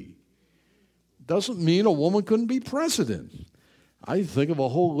nutty. Doesn't mean a woman couldn't be president. I think of a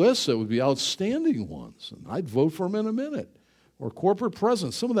whole list that would be outstanding ones, and I'd vote for them in a minute. Or corporate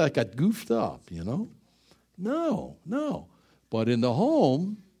president. Some of that got goofed up, you know. No. But in the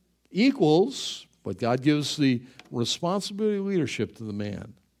home, equals, but God gives the responsibility of leadership to the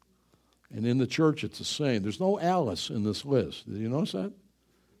man. And in the church, it's the same. There's no Alice in this list. Did you notice that?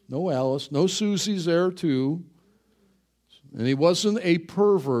 No Alice. No Susie's there, too. And he wasn't a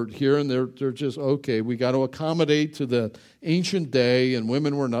pervert here, and they're just, okay, we got to accommodate to the ancient day, and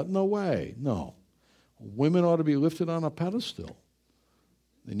women were not. No way. No. Women ought to be lifted on a pedestal.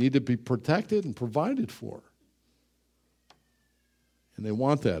 They need to be protected and provided for. And they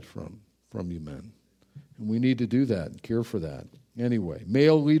want that from you men. And we need to do that and care for that. Anyway,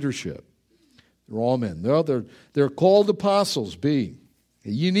 male leadership. They're all men. They're called apostles, a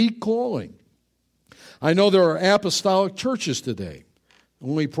unique calling. I know there are apostolic churches today. The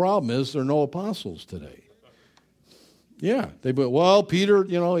only problem is there are no apostles today. Yeah. Peter,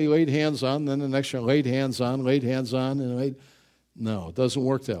 he laid hands on, then the next year laid hands on, and No, it doesn't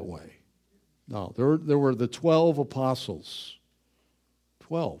work that way. No, there were the 12 apostles.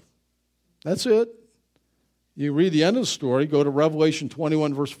 12. That's it. You read the end of the story, go to Revelation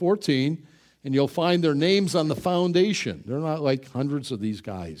 21, verse 14, and you'll find their names on the foundation. They're not like hundreds of these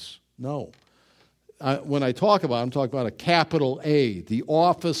guys. No. When I talk about it, I'm talking about a capital A, the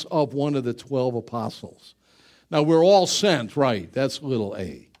office of one of the 12 apostles. Now, we're all sent, right? That's little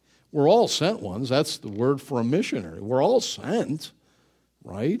a. We're all sent ones. That's the word for a missionary. We're all sent,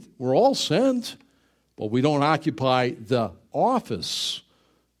 right? We're all sent, but we don't occupy the office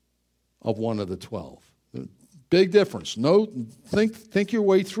of one of the 12. Big difference. Think your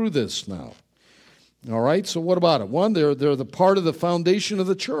way through this now. All right, so what about it? One, they're the part of the foundation of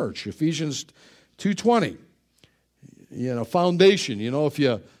the church. Ephesians 2:20. Foundation. If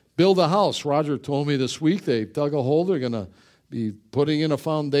you build a house, Roger told me this week they dug a hole. They're going to be putting in a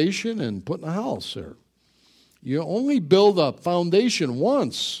foundation and putting a house there. You only build a foundation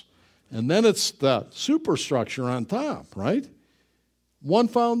once, and then it's the superstructure on top, right? One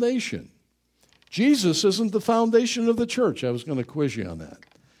foundation. Jesus isn't the foundation of the church. I was going to quiz you on that.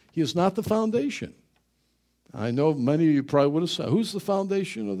 He is not the foundation. I know many of you probably would have said, who's the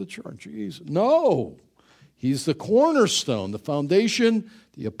foundation of the church? Jesus. No. He's the cornerstone, the foundation,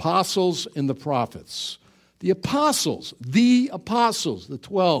 the apostles, and the prophets. The apostles, the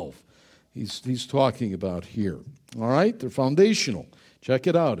 12, he's talking about here. All right? They're foundational. Check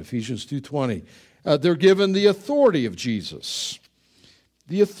it out, Ephesians 2:20. They're given the authority of Jesus.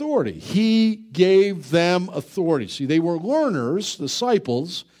 The authority. He gave them authority. See, they were learners,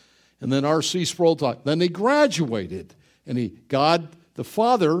 disciples, and then R.C. Sproul taught. Then they graduated, and God, the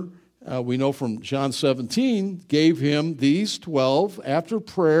Father, we know from John 17, gave him these 12 after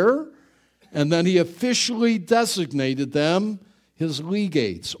prayer, and then he officially designated them his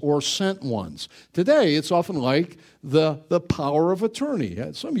legates or sent ones. Today, it's often like the power of attorney.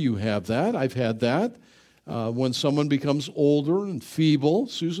 Some of you have that. I've had that. When someone becomes older and feeble.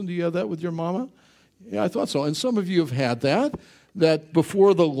 Susan, do you have that with your mama? Yeah, I thought so. And some of you have had that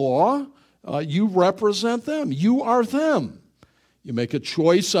before the law, you represent them. You are them. You make a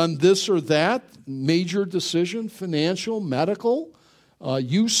choice on this or that major decision, financial, medical.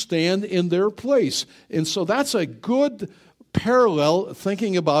 You stand in their place. And so that's a good parallel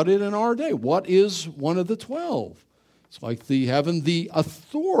thinking about it in our day. What is one of the 12? It's like having the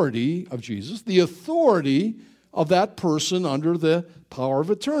authority of Jesus, the authority of that person under the power of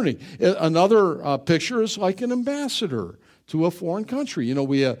attorney. Another picture is like an ambassador to a foreign country.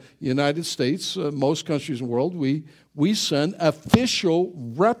 We, United States, most countries in the world, we send official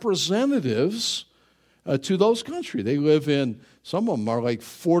representatives to those countries. They live in, some of them are like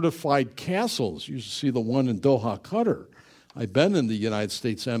fortified castles. You see the one in Doha, Qatar. I've been in the United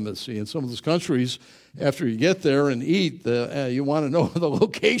States Embassy in some of those countries. After you get there and eat, you want to know the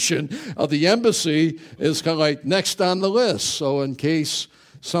location of the embassy is kind of like next on the list. So in case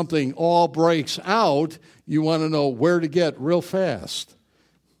something all breaks out, you want to know where to get real fast.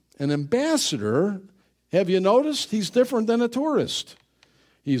 An ambassador, have you noticed? He's different than a tourist.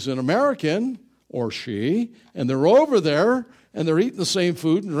 He's an American, or she, and they're over there, and they're eating the same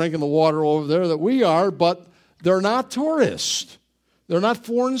food and drinking the water over there that we are, but they're not tourists. They're not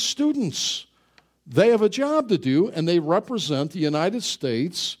foreign students. They have a job to do, and they represent the United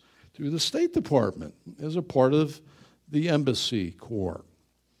States through the State Department as a part of the embassy corps.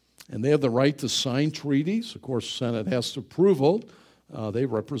 And they have the right to sign treaties. Of course, the Senate has approval. They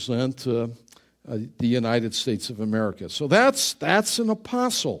represent the United States of America. So that's an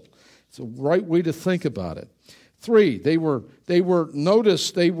apostle. It's a right way to think about it. 3,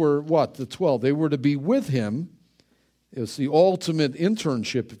 notice they were what? The 12. They were to be with him. It's the ultimate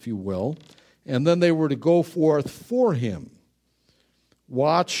internship, if you will. And then they were to go forth for him.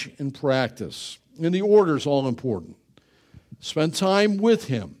 Watch and practice. And the order is all important. Spend time with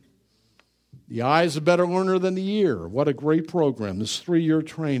him. The eye is a better learner than the ear. What a great program. This 3-year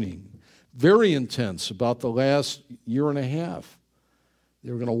training. Very intense about the last year and a half.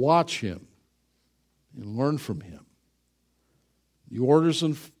 They were going to watch him and learn from him. The order is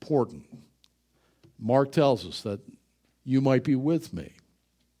important. Mark tells us that you might be with me,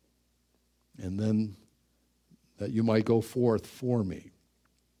 and then that you might go forth for me.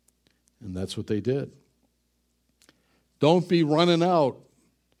 And that's what they did. Don't be running out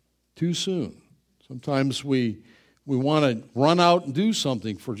too soon. Sometimes we want to run out and do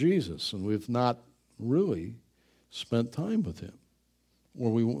something for Jesus, and we've not really spent time with him.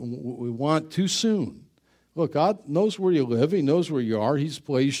 Or we want too soon. Look, God knows where you live. He knows where you are. He's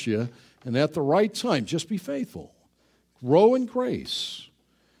placed you. And at the right time, just be faithful. Grow in grace.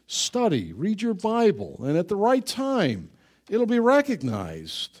 Study. Read your Bible. And at the right time, it'll be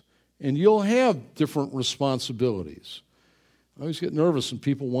recognized. And you'll have different responsibilities. I always get nervous when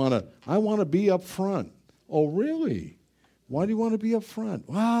people I want to be up front. Oh, really? Why do you want to be up front?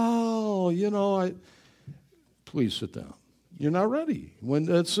 Well, please sit down. You're not ready. When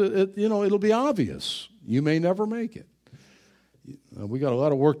it'll be obvious. You may never make it. We got a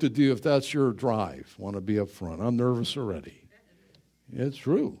lot of work to do if that's your drive. Want to be up front. I'm nervous already. It's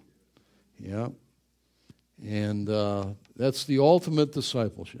true. Yeah. And that's the ultimate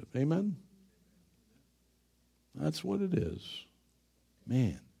discipleship. Amen? That's what it is.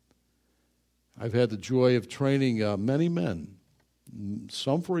 Man. I've had the joy of training many men,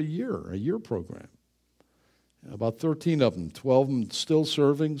 some for a year program. About 13 of them, 12 of them still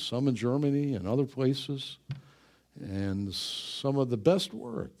serving, some in Germany and other places. And some of the best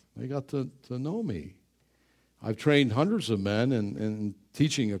work. They got to know me. I've trained hundreds of men in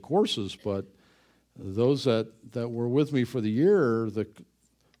teaching courses, but those that were with me for the year, the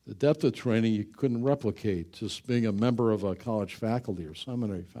depth of training you couldn't replicate, just being a member of a college faculty or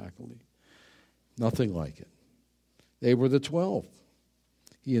seminary faculty. Nothing like it. They were the 12.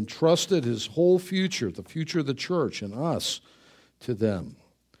 He entrusted his whole future, the future of the church and us, to them.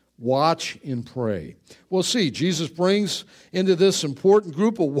 Watch and pray. Well, see, Jesus brings into this important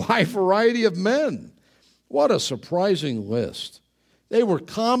group a wide variety of men. What a surprising list. They were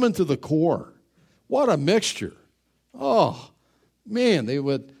common to the core. What a mixture. Oh, man,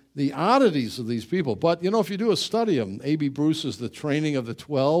 the oddities of these people. But, if you do a study of them, A.B. Bruce's The Training of the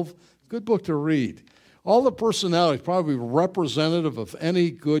 12, good book to read. All the personalities probably representative of any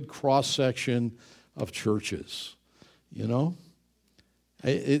good cross-section of churches,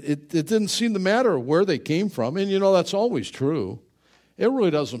 It didn't seem to matter where they came from, and that's always true. It really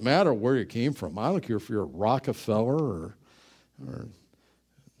doesn't matter where you came from. I don't care if you're a Rockefeller or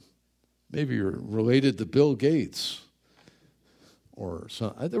maybe you're related to Bill Gates or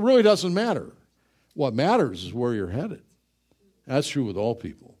something. It really doesn't matter. What matters is where you're headed. That's true with all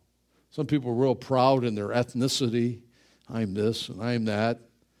people. Some people are real proud in their ethnicity. I'm this and I'm that.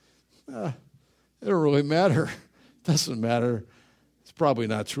 It don't really matter. It doesn't matter. It's probably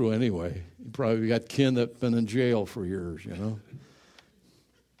not true anyway. You probably got kin that have been in jail for years,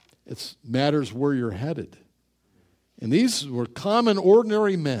 It matters where you're headed. And these were common,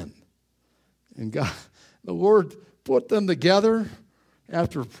 ordinary men. And God, the Lord put them together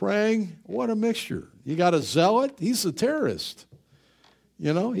after praying. What a mixture. You got a zealot. He's a terrorist.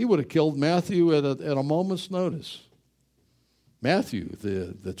 He would have killed Matthew at a moment's notice. Matthew,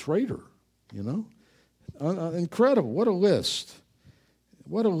 the traitor, Incredible. What a list.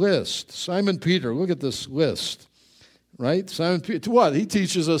 What a list. Simon Peter, look at this list. Right? Simon Peter, what? He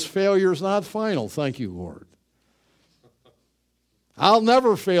teaches us failure is not final. Thank you, Lord. I'll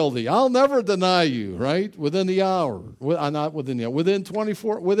never fail thee. I'll never deny you, right? Within the hour. Not within the hour. Within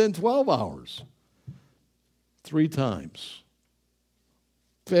 12 hours. 3 times.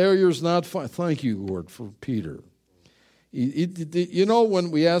 Failure is not final. Thank you, Lord, for Peter.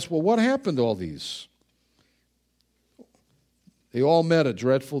 When we ask, well, what happened to all these? They all met a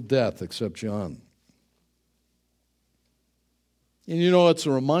dreadful death except John. And it's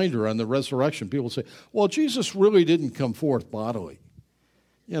a reminder on the resurrection. People say, well, Jesus really didn't come forth bodily.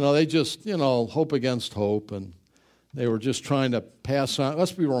 They just, hope against hope, and they were just trying to pass on.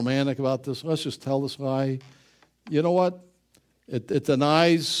 Let's be romantic about this. Let's just tell this lie. You know what? It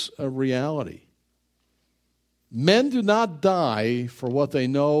denies a reality. Men do not die for what they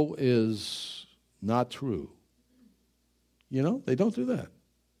know is not true. They don't do that.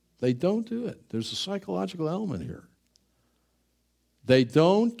 They don't do it. There's a psychological element here. They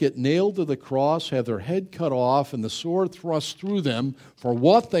don't get nailed to the cross, have their head cut off, and the sword thrust through them for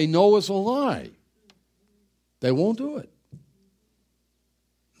what they know is a lie. They won't do it.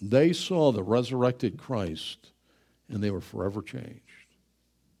 They saw the resurrected Christ, and they were forever changed.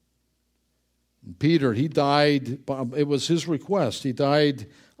 And Peter, he died, it was his request. He died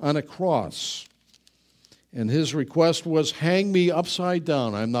on a cross. And his request was, hang me upside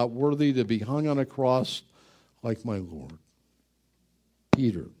down. I'm not worthy to be hung on a cross like my Lord.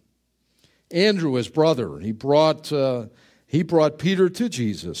 Peter. Andrew, his brother, he brought Peter to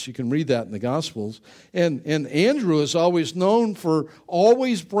Jesus. You can read that in the Gospels. And Andrew is always known for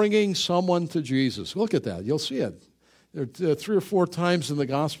always bringing someone to Jesus. Look at that. You'll see it. There are 3 or 4 times in the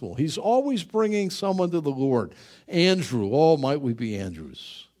Gospel. He's always bringing someone to the Lord. Andrew. Oh, might we be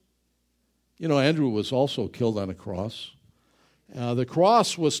Andrews. Andrew was also killed on a cross. The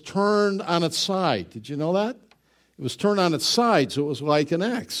cross was turned on its side. Did you know that? It was turned on its side, so it was like an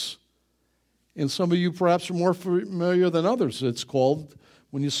X. And some of you perhaps are more familiar than others. It's called,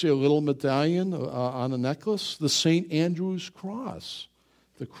 when you see a little medallion on a necklace, the St. Andrew's cross.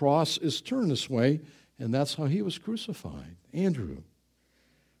 The cross is turned this way, and that's how he was crucified. Andrew.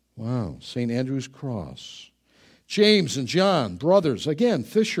 Wow, St. Andrew's cross. James and John, brothers, again,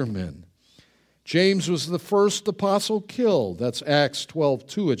 fishermen. James was the first apostle killed. That's Acts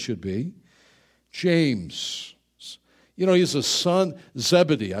 12:2 it should be. James. He's a son,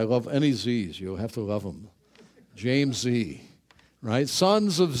 Zebedee. I love any Z's. You'll have to love them. James Z, right?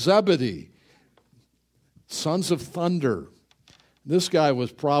 Sons of Zebedee. Sons of thunder. This guy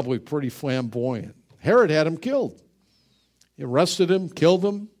was probably pretty flamboyant. Herod had him killed. He arrested him, killed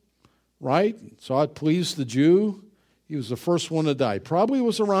him, right? Saw it pleased the Jew. He was the first one to die. Probably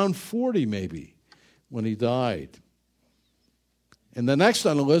was around 40 maybe when he died. And the next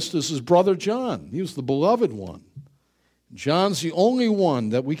on the list is his brother John. He was the beloved one. John's the only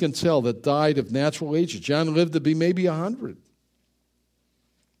one that we can tell that died of natural ages. John lived to be maybe 100.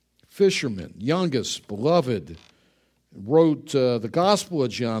 Fisherman, youngest, beloved, wrote the Gospel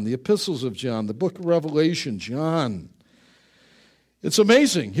of John, the Epistles of John, the book of Revelation, John. It's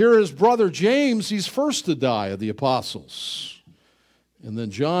amazing. Here is brother James. He's first to die of the apostles. And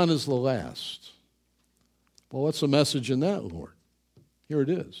then John is the last. Well, what's the message in that, Lord? Here it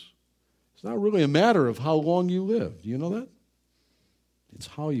is. It's not really a matter of how long you live. Do you know that? It's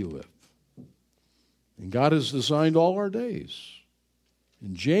how you live. And God has designed all our days.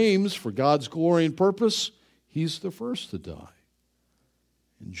 And James, for God's glory and purpose, he's the first to die.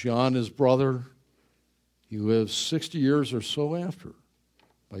 And John, his brother, he lives 60 years or so after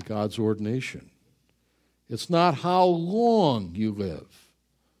by God's ordination. It's not how long you live.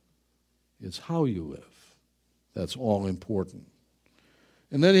 It's how you live. That's all important.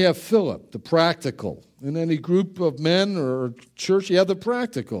 And then you have Philip, the practical. In any group of men or church, you have the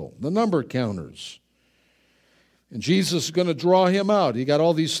practical, the number counters. And Jesus is going to draw him out. He got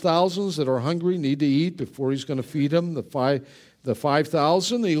all these thousands that are hungry, need to eat before he's going to feed them, the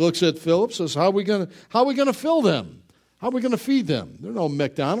 5,000. He looks at Philip, says, how are we going to fill them? How are we going to feed them? There are no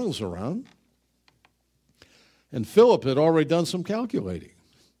McDonald's around. And Philip had already done some calculating.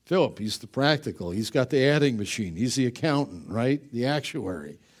 Philip, he's the practical. He's got the adding machine. He's the accountant, right? The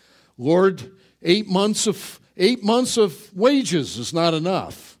actuary. Lord, 8 months of wages is not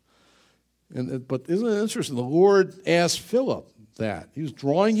enough. But isn't it interesting? The Lord asked Philip that. He was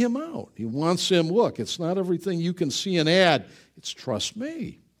drawing him out. He wants him, look, it's not everything you can see and add. It's trust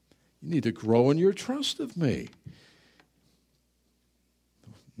me. You need to grow in your trust of me.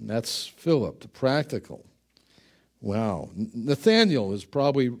 And that's Philip, the practical. Wow. Nathaniel is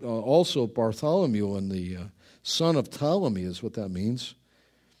probably also Bartholomew, and the son of Ptolemy is what that means.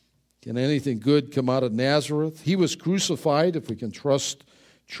 Can anything good come out of Nazareth? He was crucified, if we can trust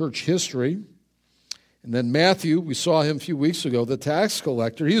church history. And then Matthew, we saw him a few weeks ago, the tax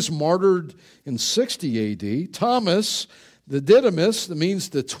collector. He was martyred in 60 A.D. Thomas, the Didymus, that means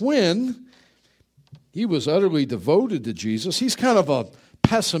the twin, he was utterly devoted to Jesus. He's kind of a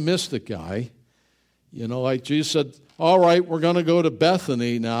pessimistic guy. Like Jesus said, all right, we're going to go to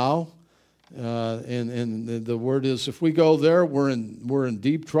Bethany now. And the word is, if we go there, we're in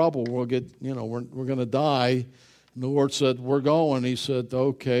deep trouble. We'll get, we're going to die. And the Lord said, we're going. He said,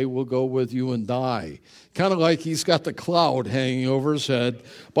 okay, we'll go with you and die. Kind of like he's got the cloud hanging over his head,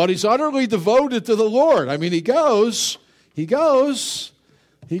 but he's utterly devoted to the Lord. I mean, he goes. The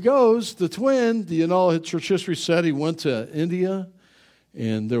twin, you know, church history said he went to India,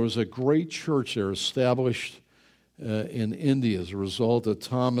 and there was a great church there established in India as a result of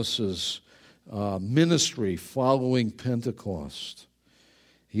Thomas's ministry following Pentecost.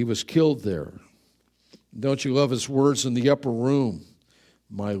 He was killed there. Don't you love his words in the upper room?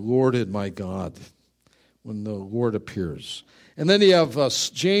 My Lord and my God, when the Lord appears. And then you have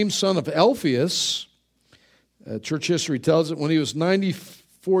James, son of Alphaeus. Church history tells that when he was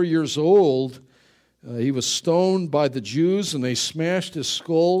 94 years old, he was stoned by the Jews, and they smashed his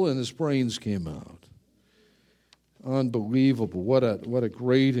skull, and his brains came out. Unbelievable. What a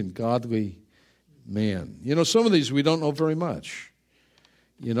great and godly man. You know, some of these we don't know very much.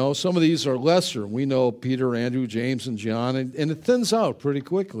 You know, some of these are lesser. We know Peter, Andrew, James, and John, and it thins out pretty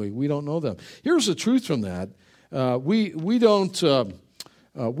quickly. We don't know them. Here's the truth from that. We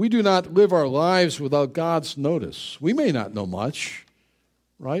do not live our lives without God's notice. We may not know much,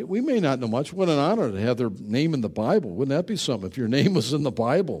 right? We may not know much. What an honor to have their name in the Bible. Wouldn't that be something if your name was in the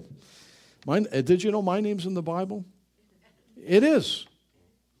Bible? Did you know my name's in the Bible? It is.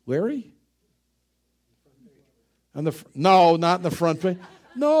 Larry? No, not in the front page.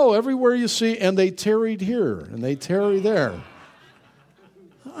 No, everywhere you see, and they tarried here, and they tarry there.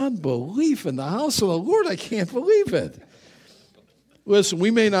 Unbelief in the house of the Lord, I can't believe it. Listen,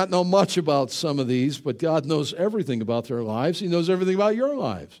 we may not know much about some of these, but God knows everything about their lives. He knows everything about your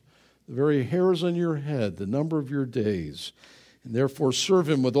lives. The very hairs on your head, the number of your days. And therefore serve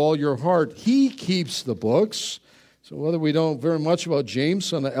Him with all your heart. He keeps the books. So whether we know very much about James,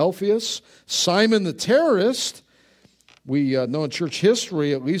 son of Alphaeus, Simon the terrorist, we know in church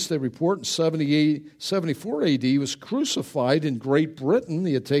history, at least they report in 74 AD, he was crucified in Great Britain.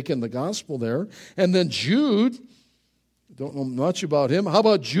 He had taken the gospel there. And then Jude, don't know much about him. How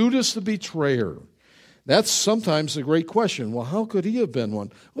about Judas the betrayer? That's sometimes a great question. Well, how could he have been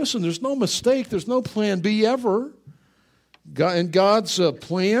one? Listen, there's no mistake. There's no plan B ever. In God's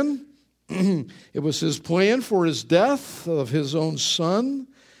plan, it was His plan for His death of His own Son,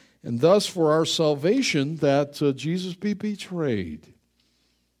 and thus for our salvation that Jesus be betrayed.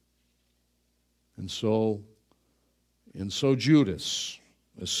 And so Judas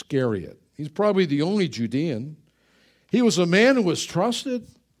Iscariot, he's probably the only Judean. He was a man who was trusted.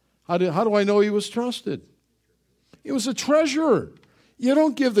 How do I know he was trusted? He was a treasurer. You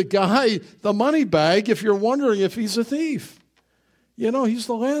don't give the guy the money bag if you're wondering if he's a thief. You know, he's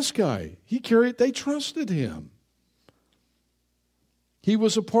the last guy. They trusted him. He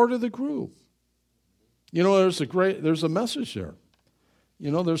was a part of the group. You know, there's a message there. You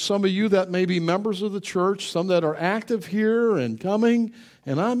know, there's some of you that may be members of the church, some that are active here and coming,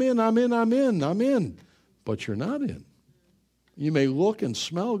 and I'm in. But you're not in. You may look and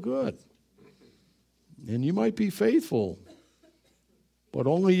smell good. And you might be faithful. But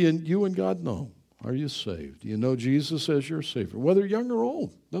only you and God know. Are you saved? Do you know Jesus as your Savior? Whether young or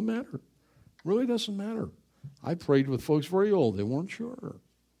old, doesn't matter. Really doesn't matter. I prayed with folks very old. They weren't sure.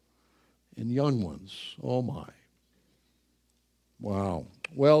 And young ones. Oh, my. Wow.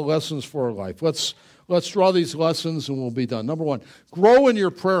 Well, lessons for our life. Let's draw these lessons and we'll be done. Number one, grow in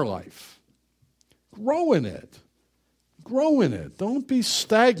your prayer life. Grow in it. Grow in it. Don't be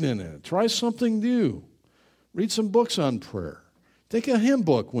stagnant in it. Try something new. Read some books on prayer. Take a hymn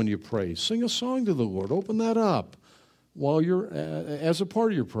book when you pray. Sing a song to the Lord. Open that up while you're as a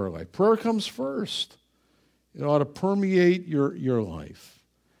part of your prayer life. Prayer comes first. It ought to permeate your life.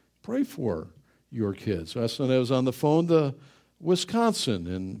 Pray for your kids. Last night I was on the phone to Wisconsin,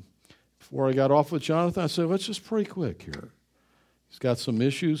 and before I got off with Jonathan, I said, let's just pray quick here. He's got some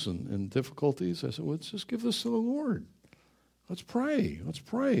issues and difficulties. I said, let's just give this to the Lord. Let's pray. Let's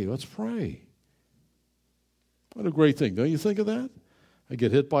pray. Let's pray. What a great thing. Don't you think of that? I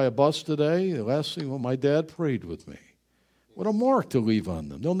get hit by a bus today. The last thing, well, my dad prayed with me. What a mark to leave on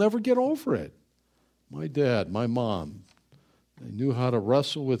them. They'll never get over it. My dad, my mom, they knew how to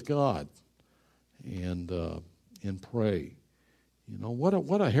wrestle with God and pray. You know,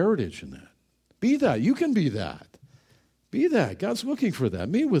 what a heritage in that. Be that. You can be that. Be that. God's looking for that.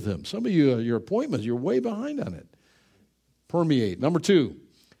 Meet with Him. Some of you, your appointments, you're way behind on it. Permeate. Number two,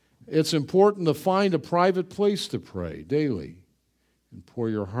 it's important to find a private place to pray daily and pour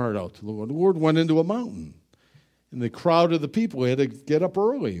your heart out to the Lord. The Lord went into a mountain, and the crowd of the people had to get up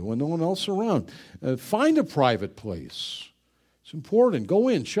early when no one else around. Find a private place. It's important. Go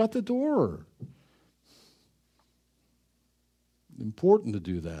in. Shut the door. Important to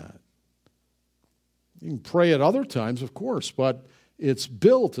do that. You can pray at other times, of course, but it's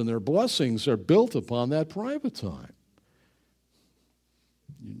built, and their blessings are built upon that private time.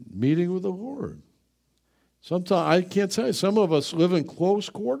 Meeting with the Lord. Sometimes, I can't tell you, some of us live in close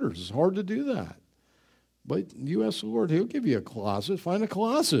quarters. It's hard to do that. But you ask the Lord, He'll give you a closet. Find a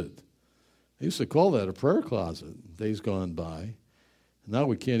closet. I used to call that a prayer closet, days gone by. Now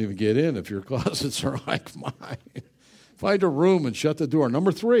we can't even get in if your closets are like mine. Find a room and shut the door.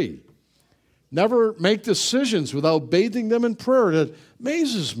 Number 3, never make decisions without bathing them in prayer. It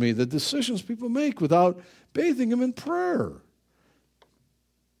amazes me the decisions people make without bathing them in prayer.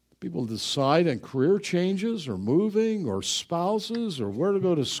 People decide on career changes or moving or spouses or where to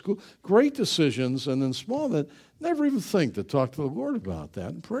go to school. Great decisions, and then small that never even think to talk to the Lord about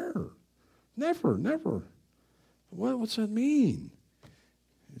that in prayer. Never. What's that mean?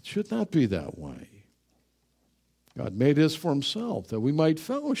 It should not be that way. God made us for Himself, that we might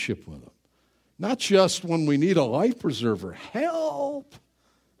fellowship with Him. Not just when we need a life preserver. Help!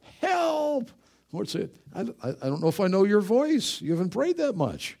 Lord said, I don't know if I know your voice. You haven't prayed that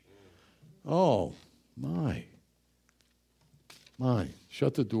much. Oh, my.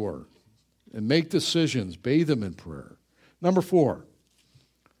 Shut the door and make decisions. Bathe them in prayer. Number 4,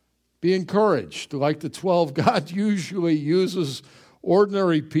 be encouraged. Like the 12, God usually uses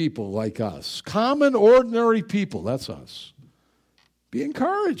ordinary people like us. Common, ordinary people, that's us. Be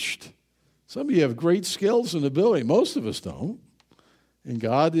encouraged. Some of you have great skills and ability. Most of us don't. And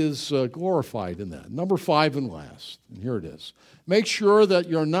God is glorified in that. Number 5 and last, and here it is. Make sure that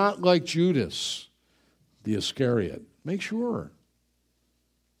you're not like Judas, the Iscariot. Make sure.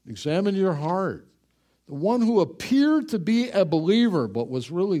 Examine your heart. The one who appeared to be a believer but was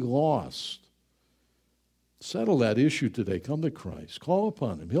really lost. Settle that issue today. Come to Christ. Call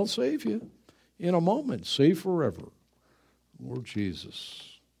upon Him. He'll save you in a moment. Save forever. Lord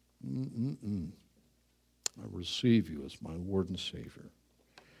Jesus. I receive you as my Lord and Savior.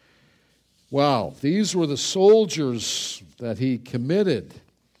 Wow, these were the soldiers that He committed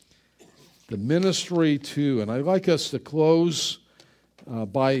the ministry to. And I'd like us to close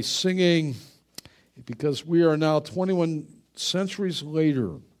by singing, because we are now 21 centuries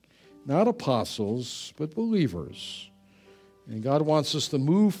later, not apostles, but believers. And God wants us to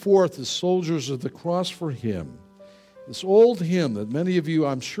move forth as soldiers of the cross for Him. This old hymn that many of you,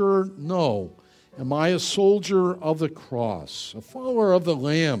 I'm sure, know, am I a soldier of the cross, a follower of the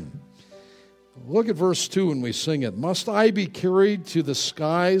Lamb? Look at verse 2 when we sing it. Must I be carried to the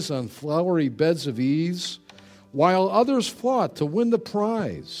skies on flowery beds of ease, while others fought to win the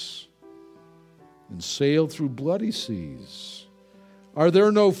prize and sailed through bloody seas? Are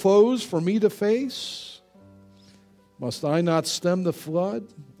there no foes for me to face? Must I not stem the flood?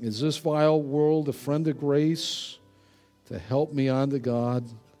 Is this vile world a friend of grace to help me on to God?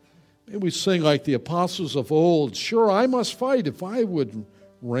 May we sing like the apostles of old. Sure, I must fight if I would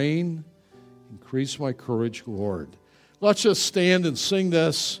reign. Increase my courage, Lord. Let's just stand and sing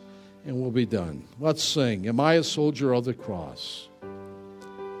this, and we'll be done. Let's sing, Am I a Soldier of the Cross?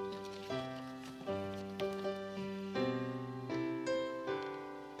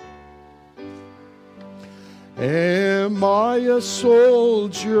 Am I a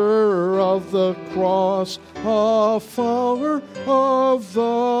soldier of the cross, a follower of the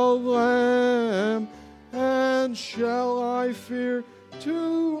Lamb? And shall I fear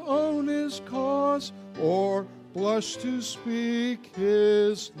to own His cause, or blush to speak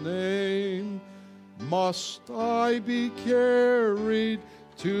His name? Must I be carried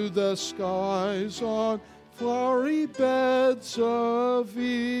to the skies on flowery beds of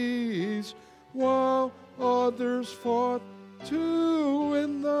ease, while others fought to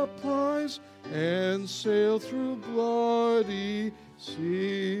win the prize and sail through bloody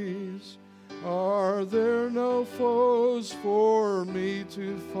seas? Are there no foes for me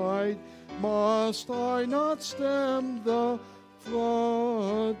to fight? Must I not stem the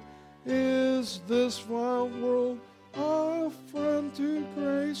flood? Is this vile world a friend to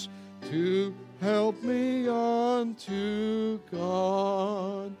grace to help me on to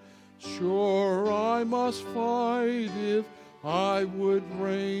God? Sure, I must fight if I would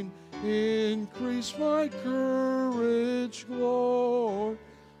reign. Increase my courage, Lord.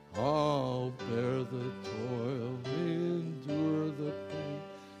 I'll bear the toil, endure the pain,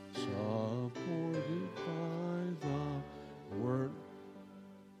 supported by the word.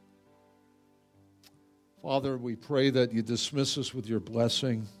 Father, we pray that you dismiss us with your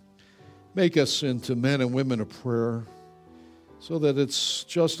blessing. Make us into men and women of prayer, so that it's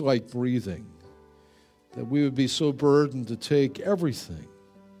just like breathing, that we would be so burdened to take everything,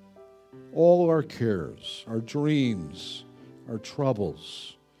 all our cares, our dreams, our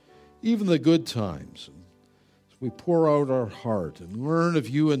troubles, even the good times. As we pour out our heart and learn of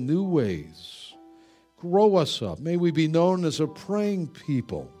you in new ways, grow us up. May we be known as a praying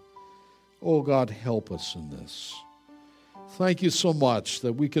people. Oh, God, help us in this. Thank you so much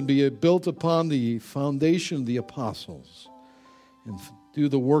that we can be built upon the foundation of the apostles and do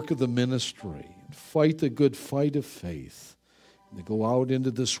the work of the ministry and fight the good fight of faith and to go out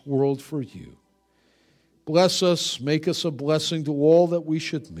into this world for you. Bless us, make us a blessing to all that we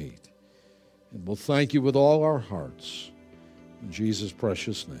should meet. And we'll thank you with all our hearts. In Jesus'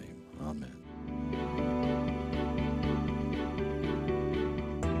 precious name, amen.